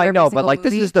play. No, I know, but like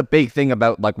this is the big thing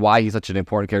about like why he's such an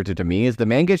important character to me is the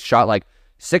man gets shot like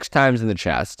 6 times in the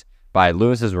chest by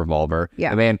Loomis's revolver.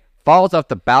 Yeah, the man falls off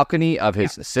the balcony of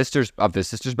his sister's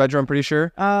bedroom. I'm pretty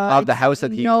sure of the house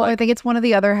that he. No, I think it's one of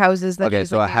the other houses that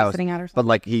he's a house sitting at or something. But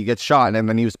like he gets shot, and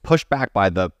then he was pushed back by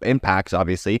the impacts.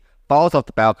 Obviously, falls off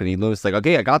the balcony. Loomis is like,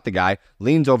 okay, I got the guy.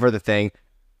 Leans over the thing.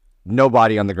 No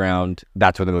body on the ground.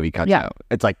 That's where the movie cuts out.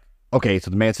 It's like, okay, so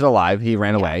the man's still alive. He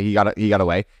ran away. He got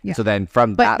away. Yeah. So then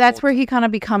that's where he kind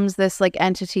of becomes this like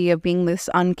entity of being this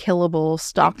unkillable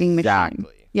stalking machine.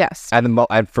 Yes. And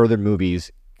further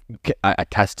movies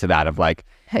attest to that of like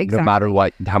no matter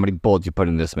what, how many bullets you put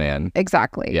in this man.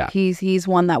 Exactly. Yeah. He's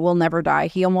one that will never die.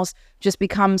 He almost just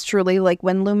becomes truly like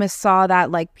when Loomis saw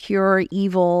that like pure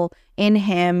evil in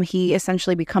him, he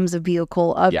essentially becomes a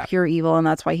vehicle of pure evil, and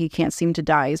that's why he can't seem to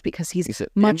die, is because he's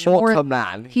much more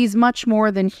man. He's much more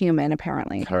than human,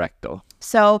 apparently. Correcto.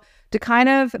 So to kind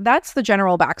of that's the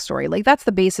general backstory. Like that's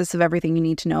the basis of everything you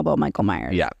need to know about Michael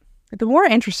Myers. Yeah. The more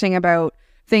interesting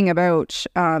thing about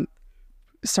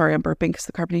sorry, I'm burping because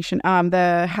the carbonation.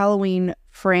 The Halloween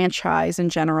franchise in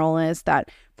general is that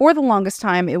for the longest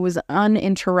time, it was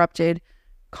uninterrupted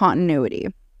continuity.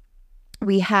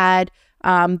 We had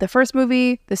the first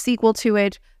movie, the sequel to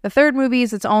it. The third movie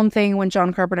is its own thing when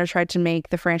John Carpenter tried to make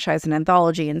the franchise an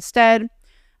anthology instead.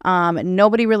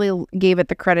 Nobody really gave it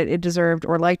the credit it deserved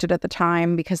or liked it at the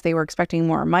time because they were expecting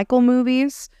more Michael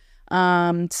movies.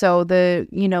 So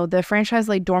the franchise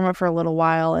lay dormant for a little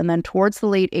while, and then towards the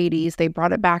late 80s, they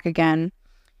brought it back again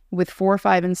with 4,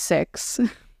 5, and 6.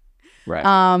 Right.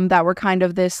 That were kind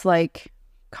of this like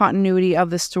continuity of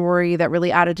the story that really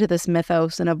added to this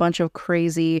mythos and a bunch of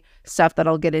crazy stuff that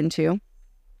I'll get into.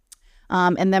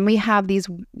 And then we have these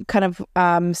kind of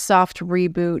soft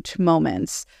reboot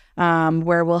moments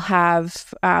where we'll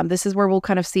have this is where we'll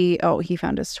kind of see. Oh, he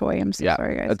found his toy. I'm so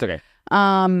sorry, guys. That's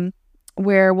okay.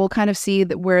 Where we'll kind of see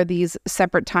that where these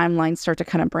separate timelines start to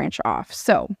kind of branch off.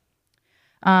 So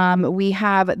we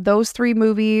have those 3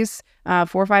 movies, 4,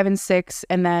 5, and 6,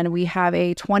 and then we have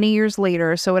a 20 years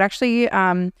later. So it actually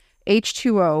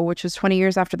H2O, which is 20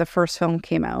 years after the first film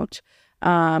came out,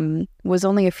 was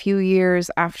only a few years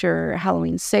after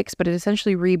Halloween 6, but it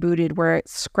essentially rebooted where it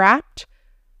scrapped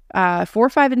 4,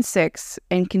 5, and 6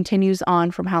 and continues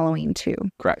on from Halloween 2.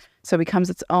 Correct. So it becomes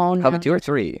its own. How about 2 or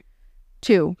 3?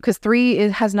 2, because 3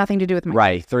 has nothing to do with Michael.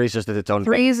 Right. 3 is just its own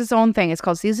 3 is its own thing. It's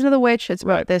called Season of the Witch. It's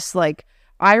about this like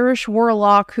Irish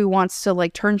warlock who wants to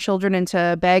like turn children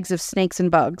into bags of snakes and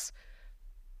bugs.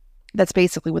 That's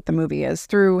basically what the movie is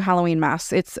through Halloween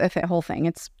masks. It's a whole thing.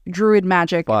 It's druid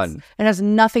magic. Fun. It has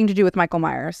nothing to do with Michael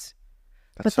Myers.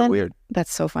 That's so weird.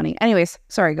 That's so funny. Anyways,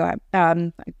 sorry, go ahead.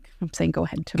 I'm saying go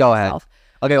ahead to go myself. Ahead.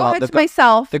 Okay, well, to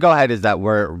myself. The go ahead is that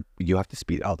you have to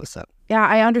speed all this up. Yeah,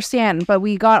 I understand, but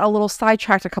we got a little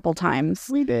sidetracked a couple times.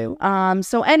 We do.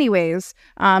 So anyways,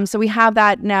 so we have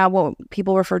that now, what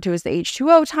people refer to as the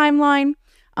H2O timeline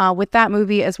with that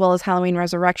movie, as well as Halloween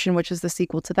Resurrection, which is the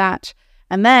sequel to that.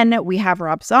 And then we have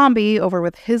Rob Zombie over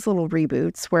with his little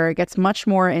reboots, where it gets much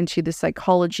more into the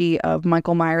psychology of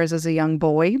Michael Myers as a young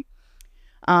boy,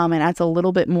 and adds a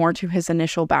little bit more to his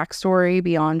initial backstory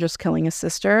beyond just killing his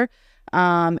sister.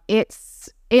 It's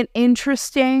an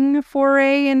interesting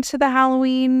foray into the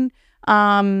Halloween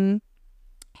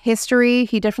History,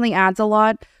 he definitely adds a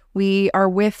lot. We are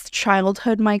with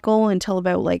childhood Michael until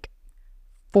about like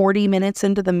 40 minutes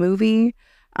into the movie,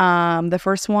 the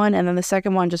first one, and then the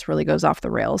second one just really goes off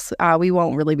the rails. We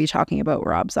won't really be talking about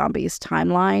Rob Zombie's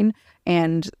timeline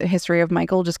and history of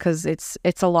Michael just because it's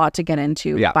a lot to get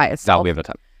into by itself. No, we have no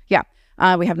time. Yeah,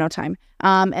 we have no time.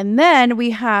 And then we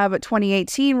have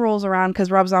 2018 rolls around because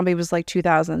Rob Zombie was like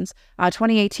 2000s.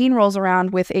 2018 rolls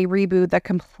around with a reboot that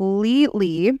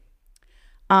completely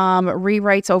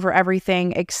rewrites over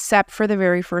everything except for the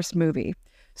very first movie.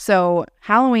 So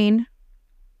Halloween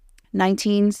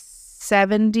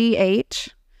 1978,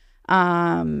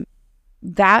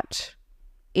 that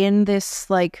in this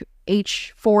like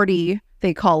H40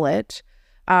 they call it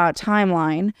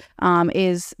timeline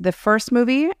is the first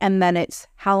movie, and then it's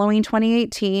Halloween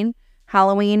 2018,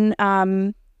 Halloween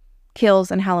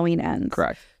Kills, and Halloween Ends.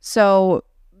 Correct. So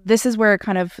this is where it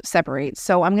kind of separates.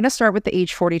 So I'm going to start with the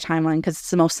H40 timeline because it's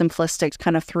the most simplistic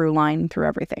kind of through line through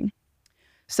everything.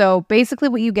 So basically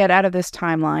what you get out of this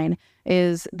timeline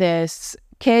is this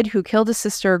kid who killed his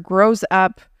sister grows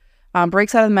up,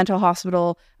 breaks out of the mental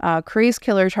hospital, crazed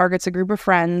killer targets a group of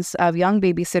friends of young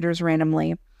babysitters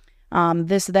randomly.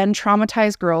 This then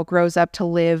traumatized girl grows up to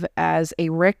live as a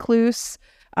recluse,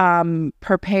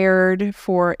 prepared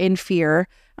in fear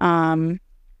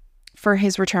for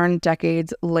his return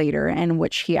decades later, and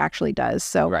which he actually does.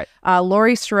 So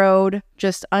Laurie Strode,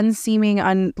 just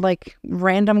unseeming, like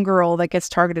random girl that gets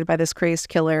targeted by this crazed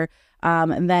killer,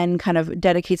 and then kind of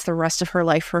dedicates the rest of her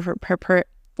life for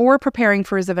preparing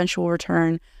for his eventual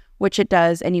return, which it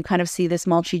does. And you kind of see this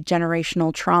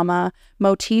multi-generational trauma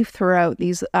motif throughout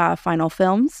these final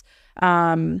films.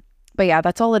 But yeah,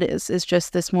 that's all it is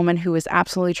just this woman who is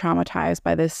absolutely traumatized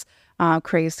by this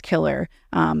crazed killer.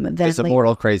 This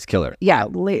immortal crazed killer. Yeah,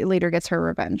 later gets her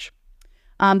revenge.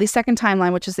 The second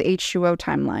timeline, which is the H2O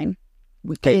timeline.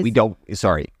 Okay,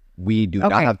 we do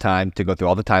not have time to go through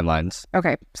all the timelines.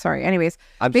 Okay, sorry. Anyways.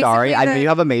 I'm sorry. I know you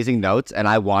have amazing notes, and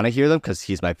I want to hear them because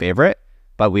he's my favorite,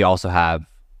 but we also have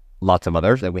lots of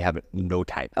others, and we have no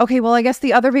time. Okay, well, I guess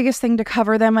the other biggest thing to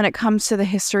cover then when it comes to the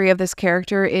history of this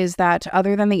character is that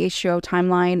other than the H2O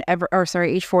timeline,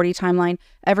 H40 timeline,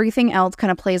 everything else kind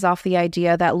of plays off the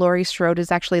idea that Laurie Strode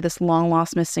is actually this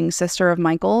long-lost missing sister of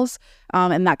Michael's,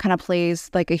 and that kind of plays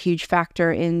like a huge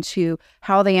factor into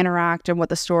how they interact and what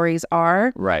the stories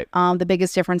are. Right. The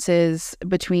biggest differences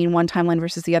between one timeline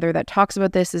versus the other that talks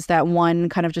about this is that one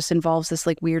kind of just involves this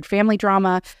like weird family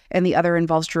drama, and the other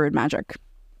involves druid magic.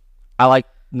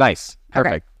 Nice.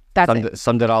 Perfect. Okay, that's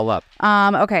summed it all up.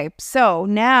 Okay, so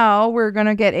now we're going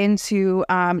to get into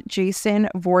Jason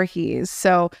Voorhees.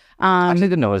 So I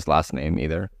didn't know his last name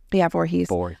either. Yeah, Voorhees.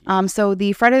 So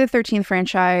the Friday the 13th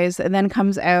franchise then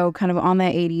comes out kind of on the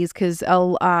 80s because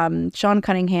Sean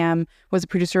Cunningham was a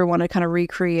producer who wanted to kind of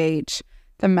recreate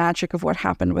the magic of what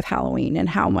happened with Halloween and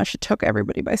how much it took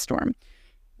everybody by storm.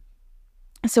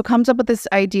 So comes up with this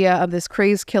idea of this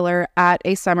crazed killer at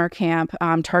a summer camp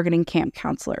targeting camp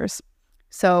counselors.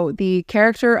 So the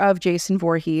character of Jason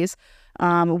Voorhees,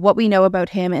 what we know about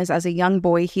him is as a young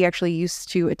boy, he actually used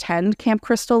to attend Camp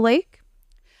Crystal Lake.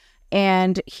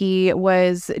 And he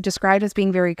was described as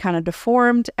being very kind of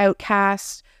deformed,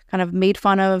 outcast, kind of made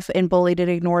fun of and bullied and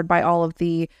ignored by all of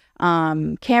the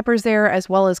campers there, as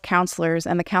well as counselors.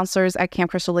 And the counselors at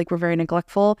Camp Crystal Lake were very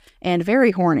neglectful and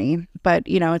very horny. But,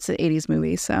 you know, it's an 80s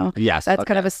movie. So yes, that's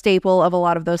kind of a staple of a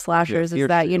lot of those slashers is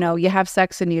that, you know, you have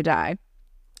sex and you die.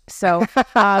 So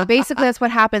basically that's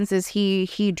what happens is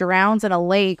he drowns in a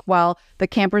lake while the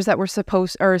campers that were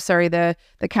the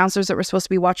counselors that were supposed to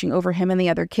be watching over him and the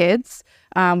other kids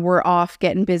were off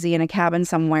getting busy in a cabin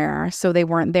somewhere. So they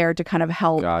weren't there to kind of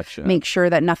help make sure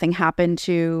that nothing happened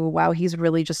to, wow, he's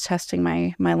really just testing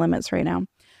my limits right now.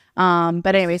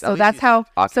 But anyway, so that's how,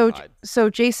 so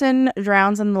Jason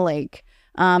drowns in the lake.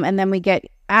 And then we get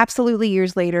absolutely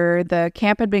years later, the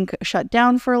camp had been shut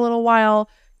down for a little while,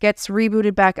 gets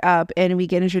rebooted back up, and we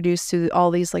get introduced to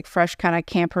all these like fresh kind of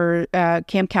camp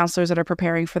counselors that are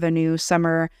preparing for the new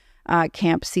summer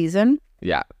camp season.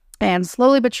 Yeah. And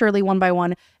slowly but surely, one by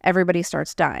one, everybody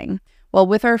starts dying. Well,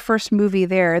 with our first movie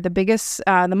there,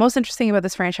 the most interesting about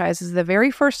this franchise is the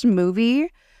very first movie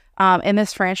in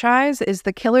this franchise is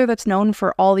the killer that's known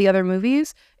for all the other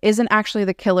movies isn't actually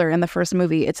the killer in the first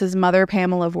movie. It's his mother,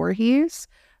 Pamela Voorhees,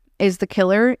 is the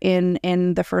killer in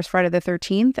the first Friday the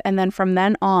 13th. And then from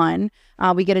then on,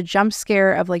 we get a jump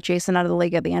scare of like Jason out of the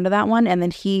lake at the end of that one. And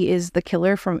then he is the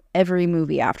killer from every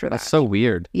movie after that. That's so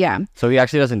weird. Yeah. So he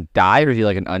actually doesn't die, or is he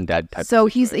like an undead type? So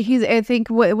he's I think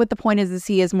what the point is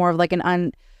he is more of like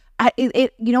You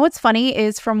know what's funny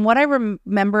is from what I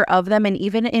remember of them, and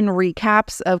even in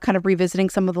recaps of kind of revisiting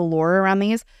some of the lore around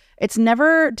these, it's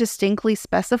never distinctly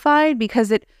specified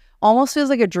because it almost feels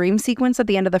like a dream sequence at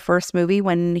the end of the first movie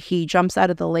when he jumps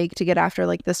out of the lake to get after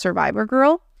like the survivor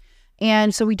girl.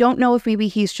 And so we don't know if maybe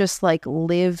he's just like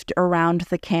lived around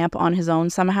the camp on his own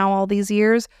somehow all these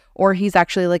years, or he's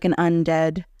actually like an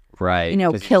undead, right?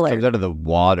 Killer. He comes out of the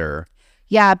water.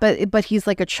 Yeah, but he's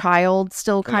like a child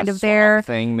still like kind of there.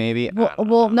 Thing maybe.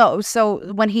 Well, no. So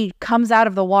when he comes out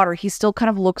of the water, he still kind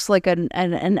of looks like an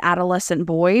adolescent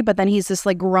boy, but then he's this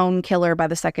like grown killer by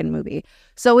the second movie.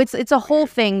 So it's a whole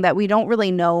thing that we don't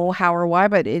really know how or why,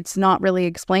 but it's not really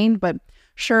explained. But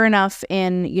sure enough,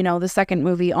 in the second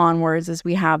movie onwards, as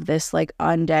we have this like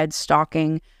undead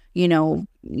stalking,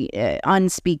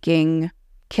 unspeaking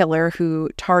killer who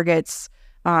targets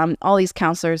all these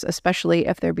counselors, especially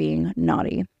if they're being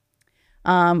naughty.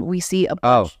 We see a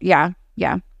bunch. Yeah.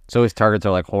 So his targets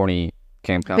are like horny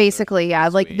camp counselors? Basically, yeah.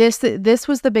 Sweet. Like this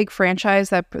was the big franchise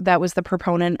that was the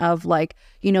proponent of like,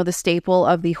 the staple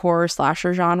of the horror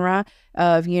slasher genre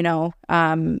of,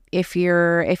 if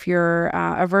you're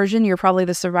a virgin, you're probably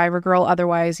the survivor girl.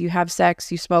 Otherwise, you have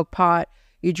sex, you smoke pot,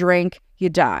 you drink, you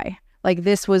die. Like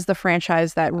this was the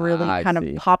franchise that really kind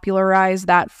of popularized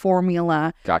that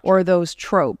formula or those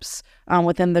tropes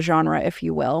within the genre, if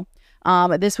you will.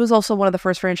 This was also one of the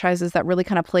first franchises that really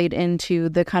kind of played into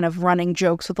the kind of running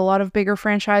jokes with a lot of bigger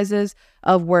franchises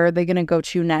of where they're going to go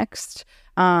to next.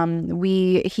 Jason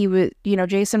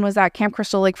was at Camp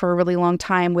Crystal Lake for a really long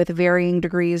time with varying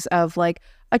degrees of like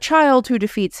a child who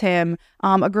defeats him,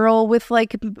 a girl with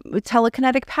like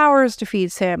telekinetic powers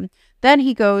defeats him. Then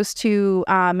he goes to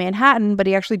Manhattan, but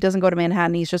he actually doesn't go to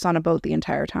Manhattan. He's just on a boat the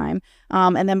entire time.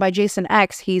 And then by Jason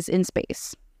X, he's in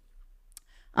space.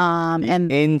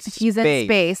 He's in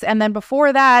space. And then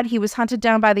before that, he was hunted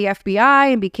down by the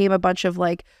FBI and became a bunch of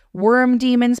like worm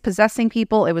demons possessing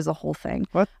people. It was a whole thing.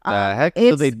 What the heck?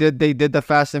 So they did the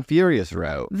Fast and Furious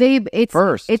route.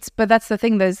 But that's the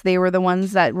thing, is they were the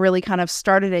ones that really kind of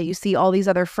started it. You see all these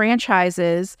other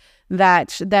franchises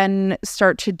that then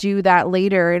start to do that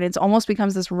later, and it almost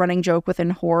becomes this running joke within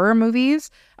horror movies,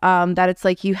 that it's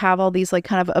like you have all these like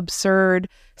kind of absurd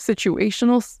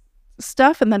situational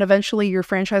stuff, and then eventually your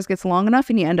franchise gets long enough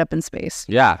and you end up in space.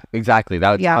 Yeah, exactly.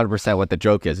 That's 100% what the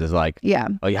joke is like, yeah,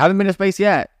 oh, you haven't been in space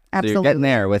yet. Absolutely. So you're getting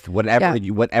there with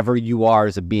whatever you are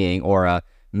as a being or a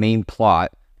main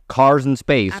plot. Cars in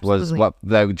space was what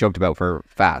they joked about for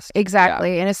Fast.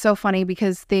 Exactly. Yeah. And it's so funny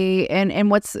because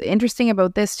and what's interesting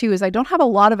about this too is I don't have a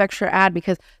lot of extra ad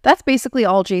because that's basically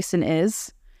all Jason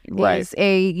is. Right. Is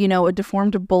a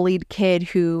deformed, bullied kid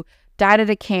who died at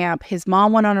a camp. His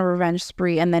mom went on a revenge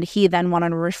spree, and then he went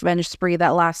on a revenge spree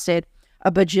that lasted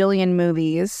a bajillion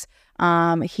movies.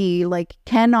 He like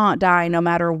cannot die no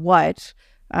matter what.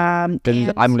 I'm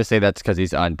going to say that's because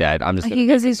he's undead.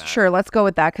 Let's go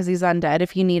with that, because he's undead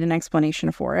if you need an explanation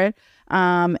for it.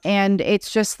 And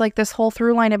it's just like this whole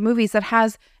through line of movies that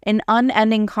has an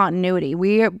unending continuity.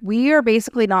 We are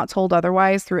basically not told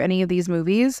otherwise through any of these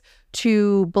movies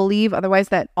to believe otherwise,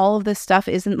 that all of this stuff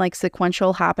isn't like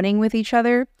sequential happening with each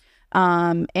other.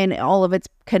 And all of it's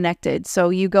connected. So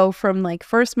you go from like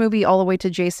first movie all the way to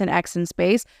Jason X in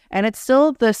space, and it's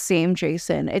still the same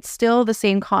Jason. It's still the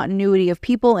same continuity of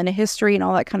people and a history and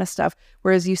all that kind of stuff.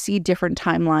 Whereas you see different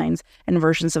timelines and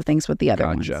versions of things with the other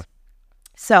ones.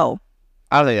 So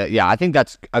I think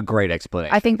that's a great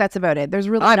explanation. I think that's about it. There's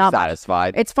really I'm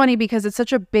satisfied. It's funny because it's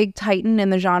such a big titan in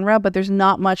the genre, but there's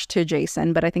not much to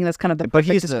Jason. But I think that's kind of the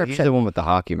perfect description. He's the one with the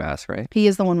hockey mask, right? He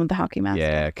is the one with the hockey mask.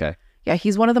 Yeah, okay. Yeah,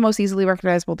 he's one of the most easily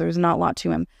recognizable. There's not a lot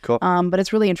to him. Cool. But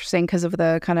it's really interesting because of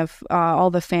the kind of all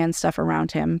the fan stuff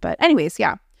around him. But anyways,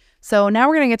 yeah. So now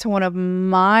we're going to get to one of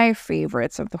my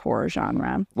favorites of the horror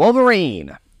genre.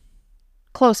 Wolverine.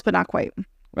 Close, but not quite.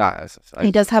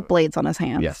 He does have blades on his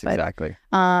hands. Yes, exactly.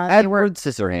 Edward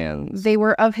Scissorhands. They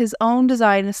were of his own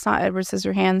design. It's not Edward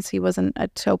Scissorhands. He wasn't a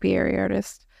topiary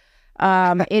artist.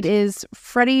 It is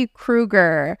Freddy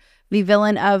Krueger, the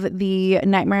villain of the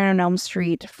Nightmare on Elm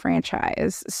Street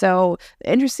franchise. So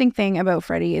the interesting thing about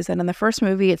Freddy is that in the first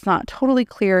movie, it's not totally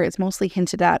clear. It's mostly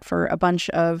hinted at for a bunch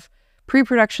of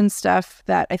pre-production stuff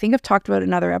that I think I've talked about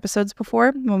in other episodes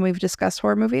before when we've discussed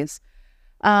horror movies.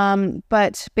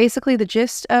 But basically the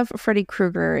gist of Freddy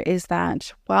Krueger is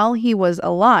that while he was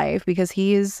alive, because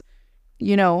he is,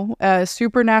 a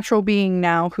supernatural being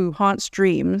now who haunts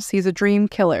dreams, he's a dream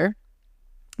killer.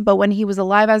 But when he was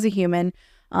alive as a human,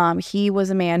 he was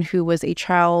a man who was a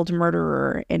child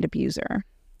murderer and abuser.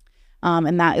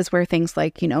 And that is where things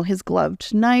like, his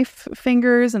gloved knife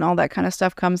fingers and all that kind of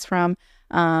stuff comes from.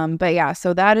 But yeah,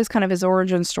 so that is kind of his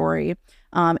origin story.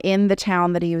 in the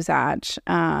town that he was at.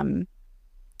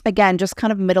 Again, just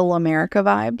kind of middle America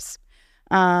vibes.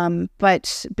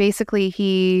 But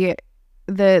basically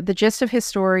the gist of his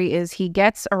story is he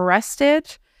gets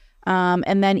arrested,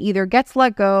 and then either gets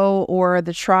let go or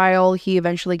the trial, he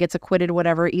eventually gets acquitted,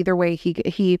 whatever. Either way,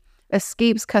 he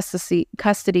escapes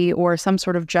custody or some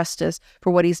sort of justice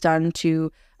for what he's done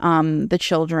to the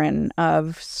children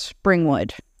of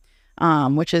Springwood,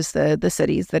 which is the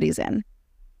cities that he's in.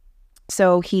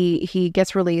 So he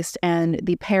gets released, and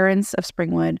the parents of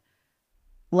Springwood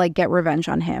get revenge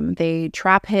on him. They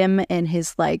trap him in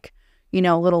his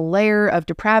little layer of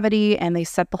depravity, and they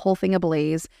set the whole thing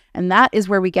ablaze. And that is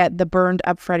where we get the burned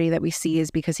up Freddy that we see,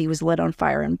 is because he was lit on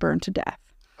fire and burned to death.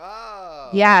 Oh.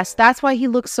 Yes, that's why he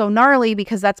looks so gnarly,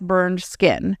 because that's burned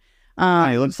skin.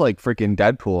 He looks like freaking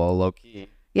Deadpool, low key.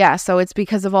 Yeah, so it's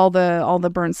because of all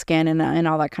the burnt skin and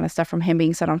all that kind of stuff from him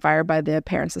being set on fire by the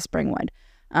parents of Springwood.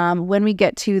 When we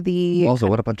get to the Also,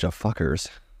 what a bunch of fuckers.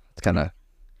 It's kind of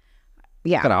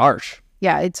kind of harsh.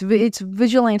 Yeah, it's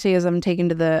vigilantism taken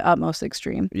to the utmost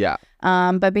extreme. Yeah.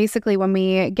 But basically, when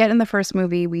we get in the first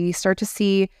movie, we start to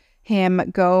see him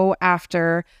go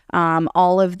after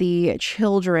all of the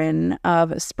children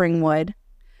of Springwood,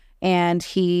 and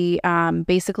he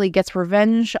basically gets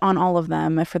revenge on all of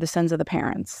them for the sins of the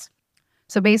parents.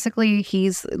 So basically,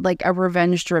 he's like a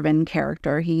revenge-driven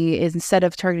character. He is, instead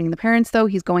of targeting the parents, though,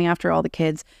 he's going after all the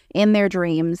kids in their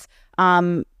dreams.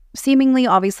 Seemingly,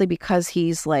 obviously, because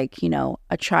he's a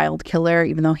child killer,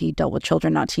 even though he dealt with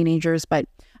children, not teenagers. But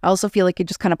I also feel like it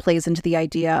just kind of plays into the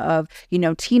idea of,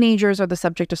 teenagers are the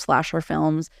subject of slasher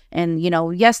films. And,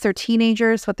 yes, they're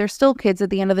teenagers, but they're still kids at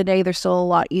the end of the day. They're still a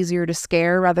lot easier to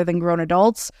scare rather than grown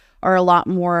adults, are a lot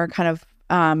more kind of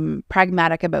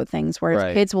pragmatic about things,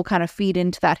 whereas kids will kind of feed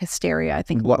into that hysteria, I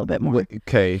think, a little bit more.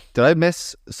 Okay. Did I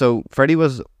miss? So Freddy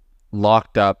was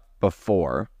locked up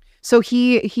before. So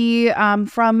he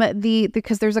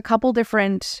because there's a couple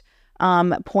different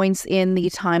points in the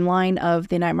timeline of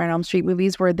the Nightmare on Elm Street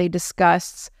movies where they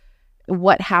discuss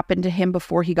what happened to him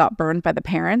before he got burned by the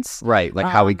parents. Right, like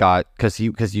how he got, because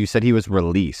you said he was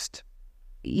released.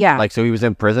 Yeah. So he was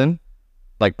in prison,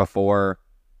 before.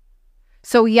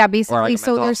 So yeah, basically,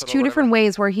 so there's two different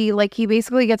ways where he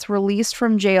basically gets released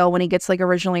from jail when he gets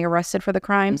originally arrested for the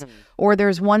crimes, or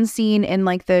there's one scene in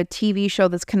the TV show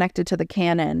that's connected to the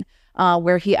canon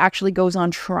where he actually goes on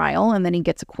trial and then he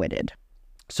gets acquitted.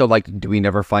 So do we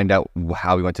never find out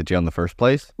how he went to jail in the first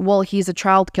place? Well, he's a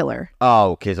child killer.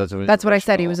 Oh, okay. So that's what I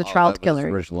said. He was a child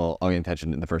killer. Original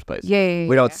intention in the first place. Yeah.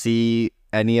 We don't see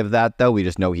any of that though. We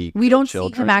just know we don't see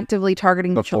him actively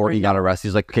targeting before children. He got arrested.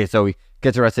 He's okay, so he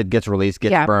gets arrested, gets released,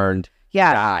 gets burned.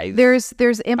 Yeah, dies.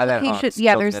 There's implication.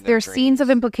 Yeah, there's scenes of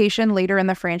implication later in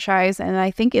the franchise, and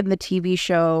I think in the TV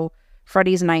show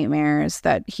Freddy's Nightmares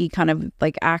that he kind of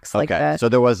acts like that. So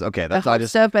there was that's I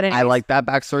just stuff, but anyways, I like that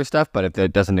backstory stuff, but if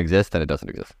it doesn't exist, then it doesn't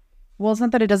exist. Well, it's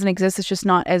not that it doesn't exist; it's just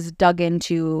not as dug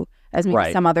into as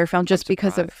maybe some other film, just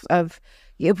because of.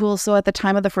 Well, so at the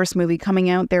time of the first movie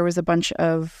coming out, there was a bunch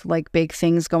of big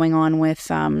things going on with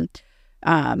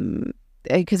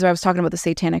because I was talking about the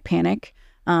Satanic Panic,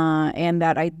 and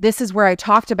that this is where I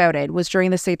talked about it, was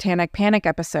during the Satanic Panic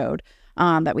episode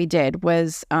that we did,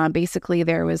 was basically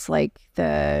there was the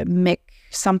Mick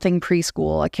something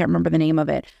preschool, I can't remember the name of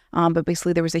it, but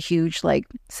basically there was a huge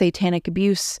satanic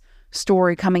abuse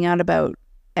story coming out about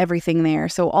everything there.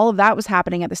 So all of that was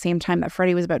happening at the same time that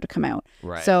Freddy was about to come out.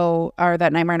 Right. So, or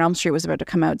that Nightmare on Elm Street was about to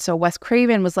come out. So Wes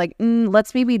Craven was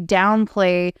let's maybe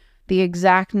downplay the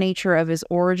exact nature of his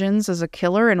origins as a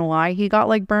killer and why he got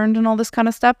burned and all this kind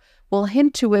of stuff. We'll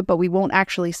hint to it, but we won't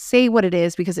actually say what it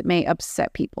is because it may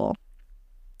upset people.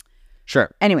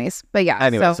 Sure. Anyways, but yeah.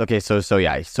 Okay. So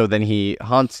yeah. So then he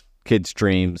haunts kids'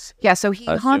 dreams. Yeah. So he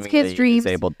haunts kids' dreams.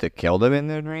 He's able to kill them in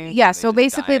their dreams. Yeah. So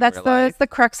basically, that's the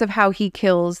crux of how he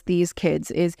kills these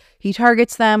kids. Is he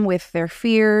targets them with their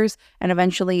fears and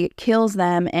eventually kills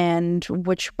them, and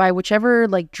whichever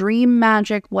dream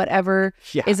magic, whatever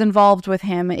is involved with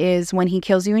him, is when he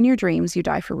kills you in your dreams, you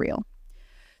die for real.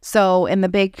 So, and the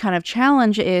big kind of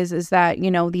challenge is that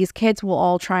these kids will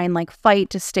all try and fight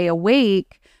to stay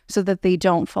awake, so that they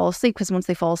don't fall asleep, because once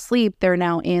they fall asleep, they're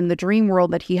now in the dream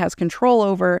world that he has control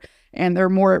over, and they're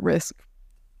more at risk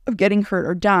of getting hurt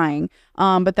or dying.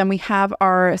 But then we have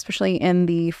especially in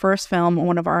the first film,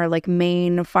 one of our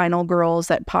main final girls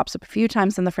that pops up a few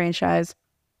times in the franchise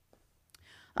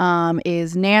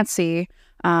is Nancy.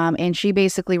 And she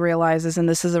basically realizes, and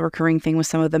this is a recurring thing with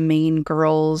some of the main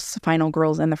final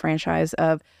girls in the franchise,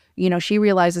 of she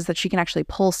realizes that she can actually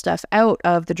pull stuff out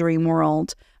of the dream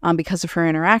world because of her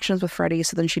interactions with Freddy.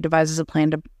 So then she devises a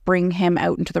plan to bring him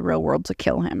out into the real world to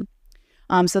kill him.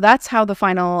 So that's how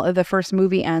the first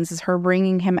movie ends, is her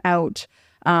bringing him out.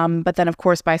 But then, of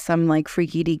course, by some like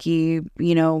freaky deaky,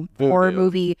 horror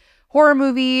movie,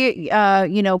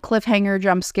 cliffhanger,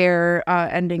 jump scare,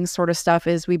 ending sort of stuff,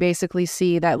 is we basically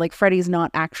see that like Freddy's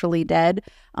not actually dead.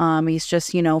 He's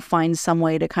just, finds some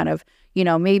way to kind of,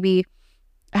 maybe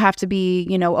have to be,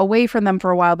 away from them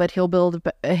for a while, but he'll build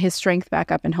his strength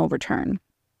back up and he'll return.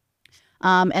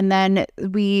 And then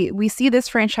we see this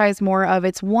franchise more of,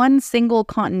 it's one single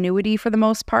continuity for the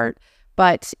most part,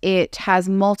 but it has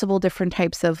multiple different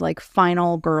types of like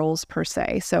final girls per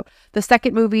se. So the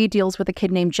second movie deals with a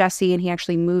kid named Jesse, and he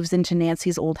actually moves into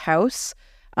Nancy's old house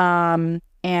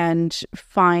and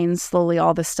finds slowly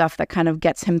all this stuff that kind of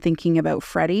gets him thinking about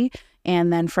Freddy.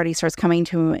 And then Freddy starts coming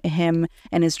to him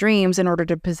in his dreams in order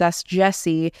to possess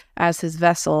Jesse as his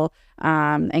vessel,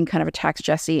 and kind of attacks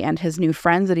Jesse and his new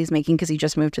friends that he's making because he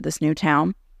just moved to this new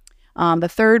town. The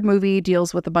third movie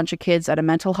deals with a bunch of kids at a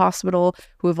mental hospital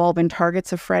who have all been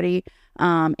targets of Freddy.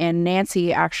 And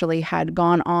Nancy actually had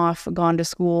gone to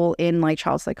school in like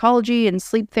child psychology and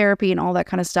sleep therapy and all that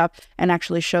kind of stuff, and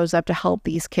actually shows up to help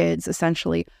these kids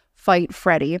essentially fight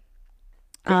Freddy.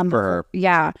 Good for her.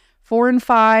 Yeah. 4 and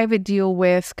 5 deal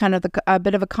with kind of a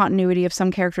bit of a continuity of some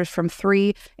characters from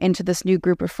 3 into this new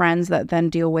group of friends that then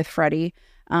deal with Freddy.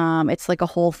 It's like a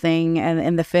whole thing. And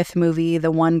in the 5th movie,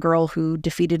 the one girl who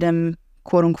defeated him,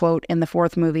 quote unquote, in the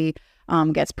 4th movie,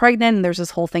 gets pregnant. And there's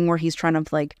this whole thing where he's trying to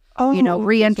like,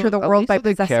 re-enter the world by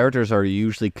possessing. The characters are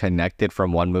usually connected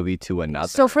from one movie to another.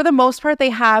 So for the most part, they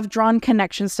have drawn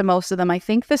connections to most of them. I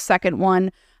think the second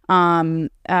one,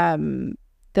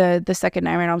 the second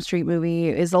Nightmare on Elm Street movie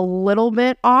is a little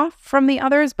bit off from the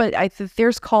others, but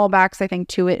there's callbacks, I think,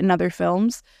 to it in other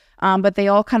films. But they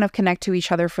all kind of connect to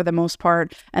each other for the most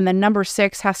part. And then number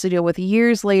 6 has to deal with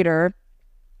years later.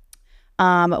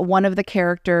 One of the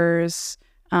characters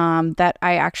that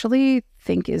I actually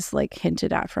think is like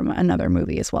hinted at from another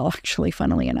movie as well, actually,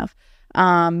 funnily enough,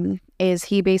 is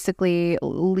he basically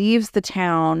leaves the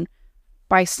town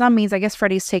by some means. I guess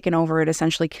Freddy's taken over it,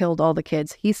 essentially killed all the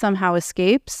kids. He somehow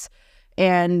escapes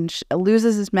and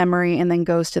loses his memory and then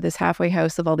goes to this halfway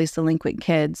house of all these delinquent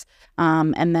kids,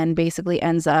 and then basically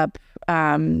ends up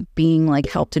being like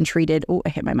helped and treated. Oh, I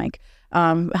hit my mic.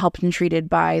 Helped and treated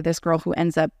by this girl who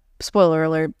ends up, spoiler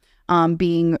alert,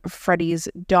 being Freddy's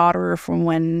daughter from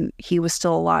when he was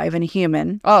still alive and a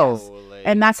human. Oh,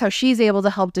 and that's how she's able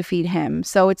to help defeat him.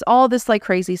 So it's all this like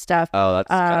crazy stuff. Oh, that's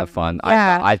kind of fun.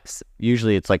 Yeah. I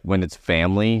usually it's like when it's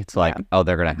family, it's like,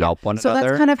 they're gonna help one another. So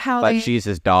that's kind of how. But she's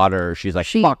his daughter. She's like,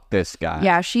 fuck this guy.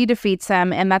 Yeah, she defeats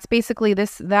him, and that's basically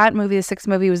that movie. The 6th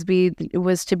movie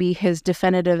was to be his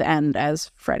definitive end as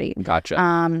Freddy. Gotcha.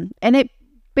 And it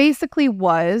basically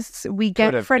was. We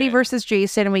get Freddy versus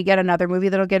Jason, and we get another movie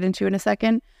that I'll get into in a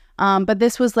second. But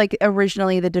this was like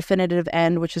originally the definitive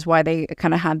end, which is why they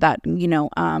kind of had that,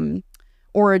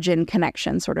 origin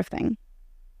connection sort of thing.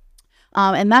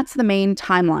 And that's the main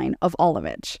timeline of all of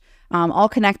it. All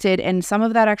connected, and some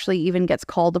of that actually even gets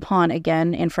called upon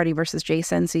again in Freddy vs.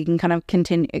 Jason, so you can kind of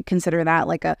consider that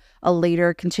like a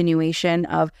later continuation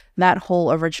of that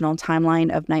whole original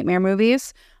timeline of Nightmare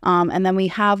movies. And then we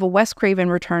have Wes Craven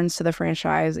returns to the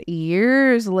franchise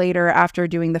years later after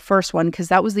doing the first one, because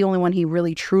that was the only one he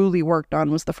really truly worked on,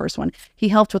 was the first one. He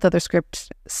helped with other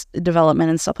script development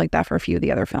and stuff like that for a few of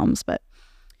the other films, but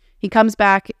he comes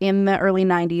back in the early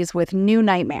 90s with New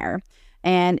Nightmare.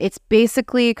 And it's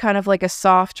basically kind of like a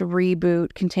soft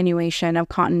reboot continuation of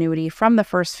continuity from the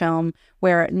first film,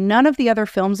 where none of the other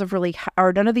films have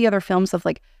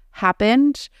like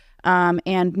happened.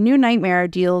 And New Nightmare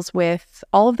deals with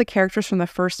all of the characters from the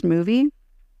first movie.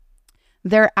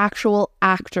 They're actual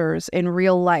actors in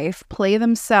real life, play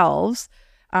themselves.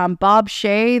 Bob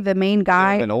Shea, the main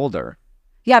guy. Even older.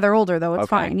 Yeah, they're older though. It's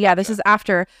fine. Yeah, this is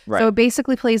after. Right. So it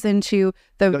basically plays into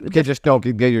just don't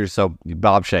get yourself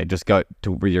Bob Shea. Just go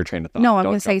to your train of thought. No, I'm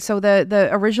going to say, so the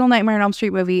original Nightmare on Elm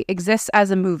Street movie exists as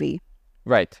a movie.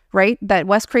 Right. That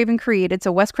Wes Craven created.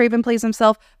 So Wes Craven plays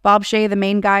himself. Bob Shea, the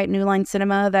main guy at New Line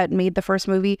Cinema that made the first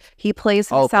movie, he plays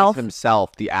himself. Plays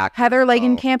himself, the actor. Heather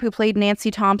Langenkamp, who played Nancy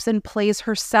Thompson, plays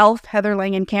herself, Heather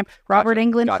Langenkamp. Robert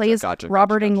Englund plays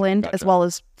Robert Englund as well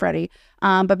as Freddy.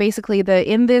 But basically,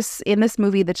 in this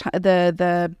movie,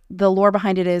 the lore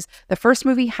behind it is the first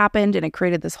movie happened and it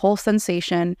created this whole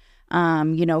sensation.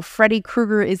 Freddy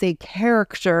Krueger is a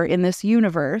character in this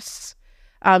universe.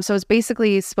 So it's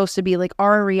basically supposed to be like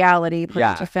our reality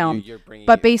to film.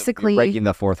 But basically, you're breaking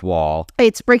the fourth wall.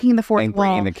 It's breaking the fourth and wall.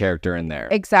 Bringing the character in there.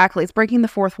 Exactly. It's breaking the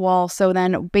fourth wall. So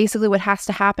then basically what has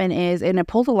to happen is, and it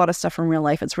pulled a lot of stuff from real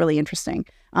life. It's really interesting.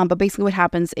 But basically what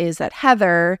happens is that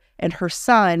Heather and her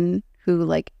son, who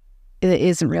like it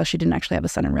isn't real. She didn't actually have a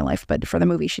son in real life, but for the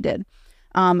movie she did,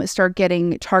 start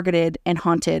getting targeted and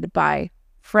haunted by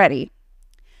Freddy.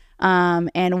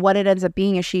 And what it ends up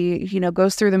being is she,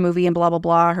 goes through the movie and blah, blah,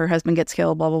 blah. Her husband gets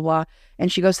killed, blah, blah, blah.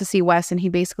 And she goes to see Wes, and he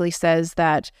basically says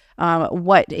that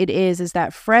what it is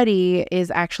that Freddy is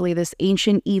actually this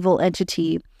ancient evil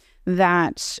entity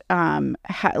that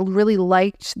really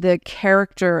liked the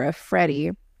character of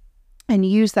Freddy and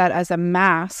used that as a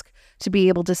mask to be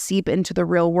able to seep into the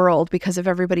real world because of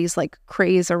everybody's like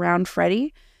craze around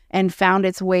Freddy, and found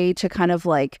its way to kind of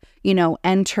like,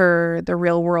 enter the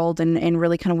real world and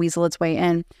really kind of weasel its way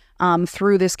in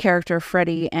through this character,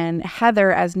 Freddy. And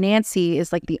Heather, as Nancy,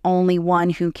 is like the only one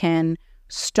who can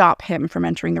stop him from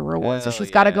entering the real world. So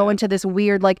she's got to go into this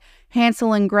weird, like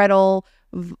Hansel and Gretel,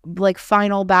 like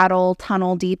final battle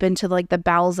tunnel deep into like the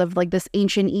bowels of like this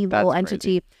ancient evil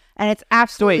entity. Crazy. And it's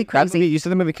absolutely crazy. You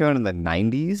said the movie came out in the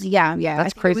 90s? Yeah.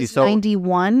 That's crazy. So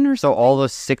 91 or so all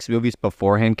those 6 movies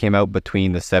beforehand came out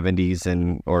between the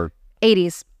 70s or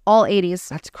 80s, all 80s.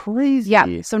 That's crazy. Yeah.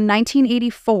 So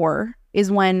 1984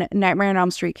 is when Nightmare on Elm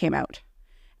Street came out.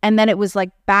 And then it was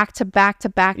like back to back to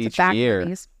back each to back year.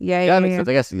 Movies. Yeah, makes sense.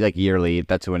 I guess like yearly,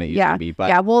 that's when it used to be. But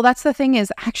yeah, well, that's the thing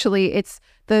is actually it's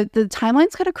the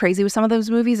timeline's kind of crazy with some of those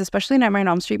movies, especially Nightmare on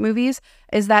Elm Street movies,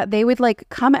 is that they would like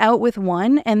come out with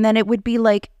one and then it would be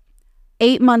like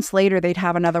 8 months later they'd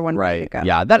have another one. Right.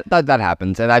 Yeah, that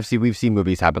happens. And we've seen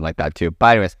movies happen like that too.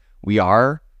 But anyways,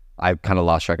 I've kind of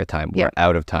lost track of time. We're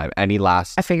out of time. I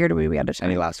figured we had to time.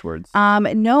 Any last words?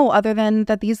 No, other than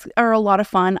that these are a lot of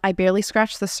fun. I barely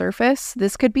scratched the surface.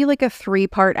 This could be like a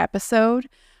 3-part episode.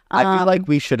 I feel like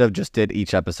we should have just did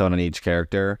each episode on each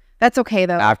character. That's okay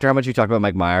though. After how much you talked about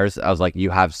Mike Myers, I was like, you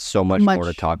have so much more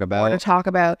to talk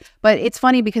about. But it's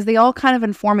funny because they all kind of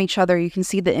inform each other. You can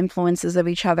see the influences of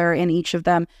each other in each of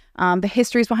them. The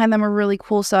histories behind them are really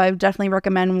cool. So I definitely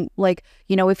recommend, like,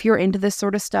 if you're into this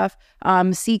sort of stuff,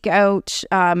 seek out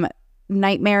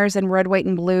Nightmares in Red, White,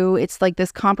 and Blue. It's like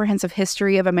this comprehensive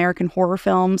history of American horror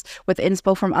films with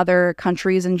inspo from other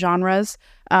countries and genres.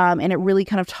 And it really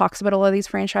kind of talks about a lot of these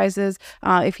franchises.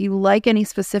 If you like any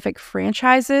specific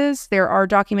franchises, there are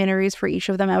documentaries for each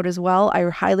of them out as well. I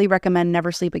highly recommend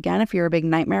Never Sleep Again if you're a big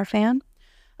Nightmare fan.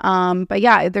 But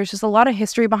yeah, there's just a lot of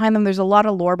history behind them. There's a lot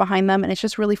of lore behind them. And it's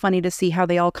just really funny to see how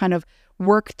they all kind of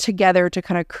work together to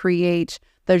kind of create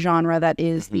the genre that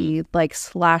is the like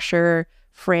slasher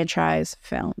franchise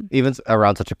film. Even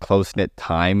around such a close-knit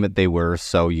time, they were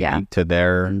so unique to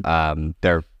their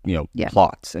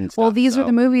plots and stuff. Well, these are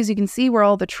the movies you can see where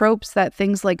all the tropes that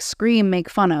things like Scream make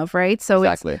fun of, right? So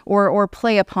exactly. It's or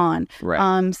play upon.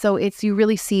 Right. So you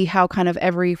really see how kind of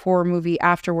every horror movie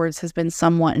afterwards has been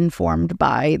somewhat informed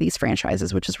by these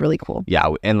franchises, which is really cool. Yeah,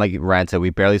 and like Ryan said, we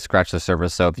barely scratched the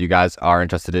surface. So if you guys are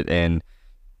interested in,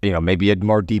 maybe a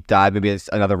more deep dive, maybe it's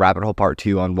another rabbit hole part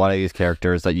 2 on one of these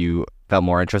characters that you felt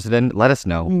more interested in, let us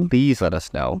know. Please let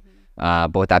us know.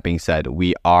 But with that being said,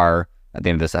 we are at the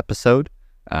end of this episode.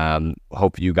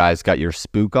 Hope you guys got your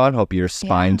spook on. Hope your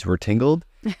spines were tingled.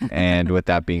 And with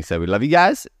that being said, we love you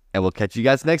guys, and we'll catch you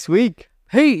guys next week.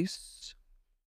 Peace.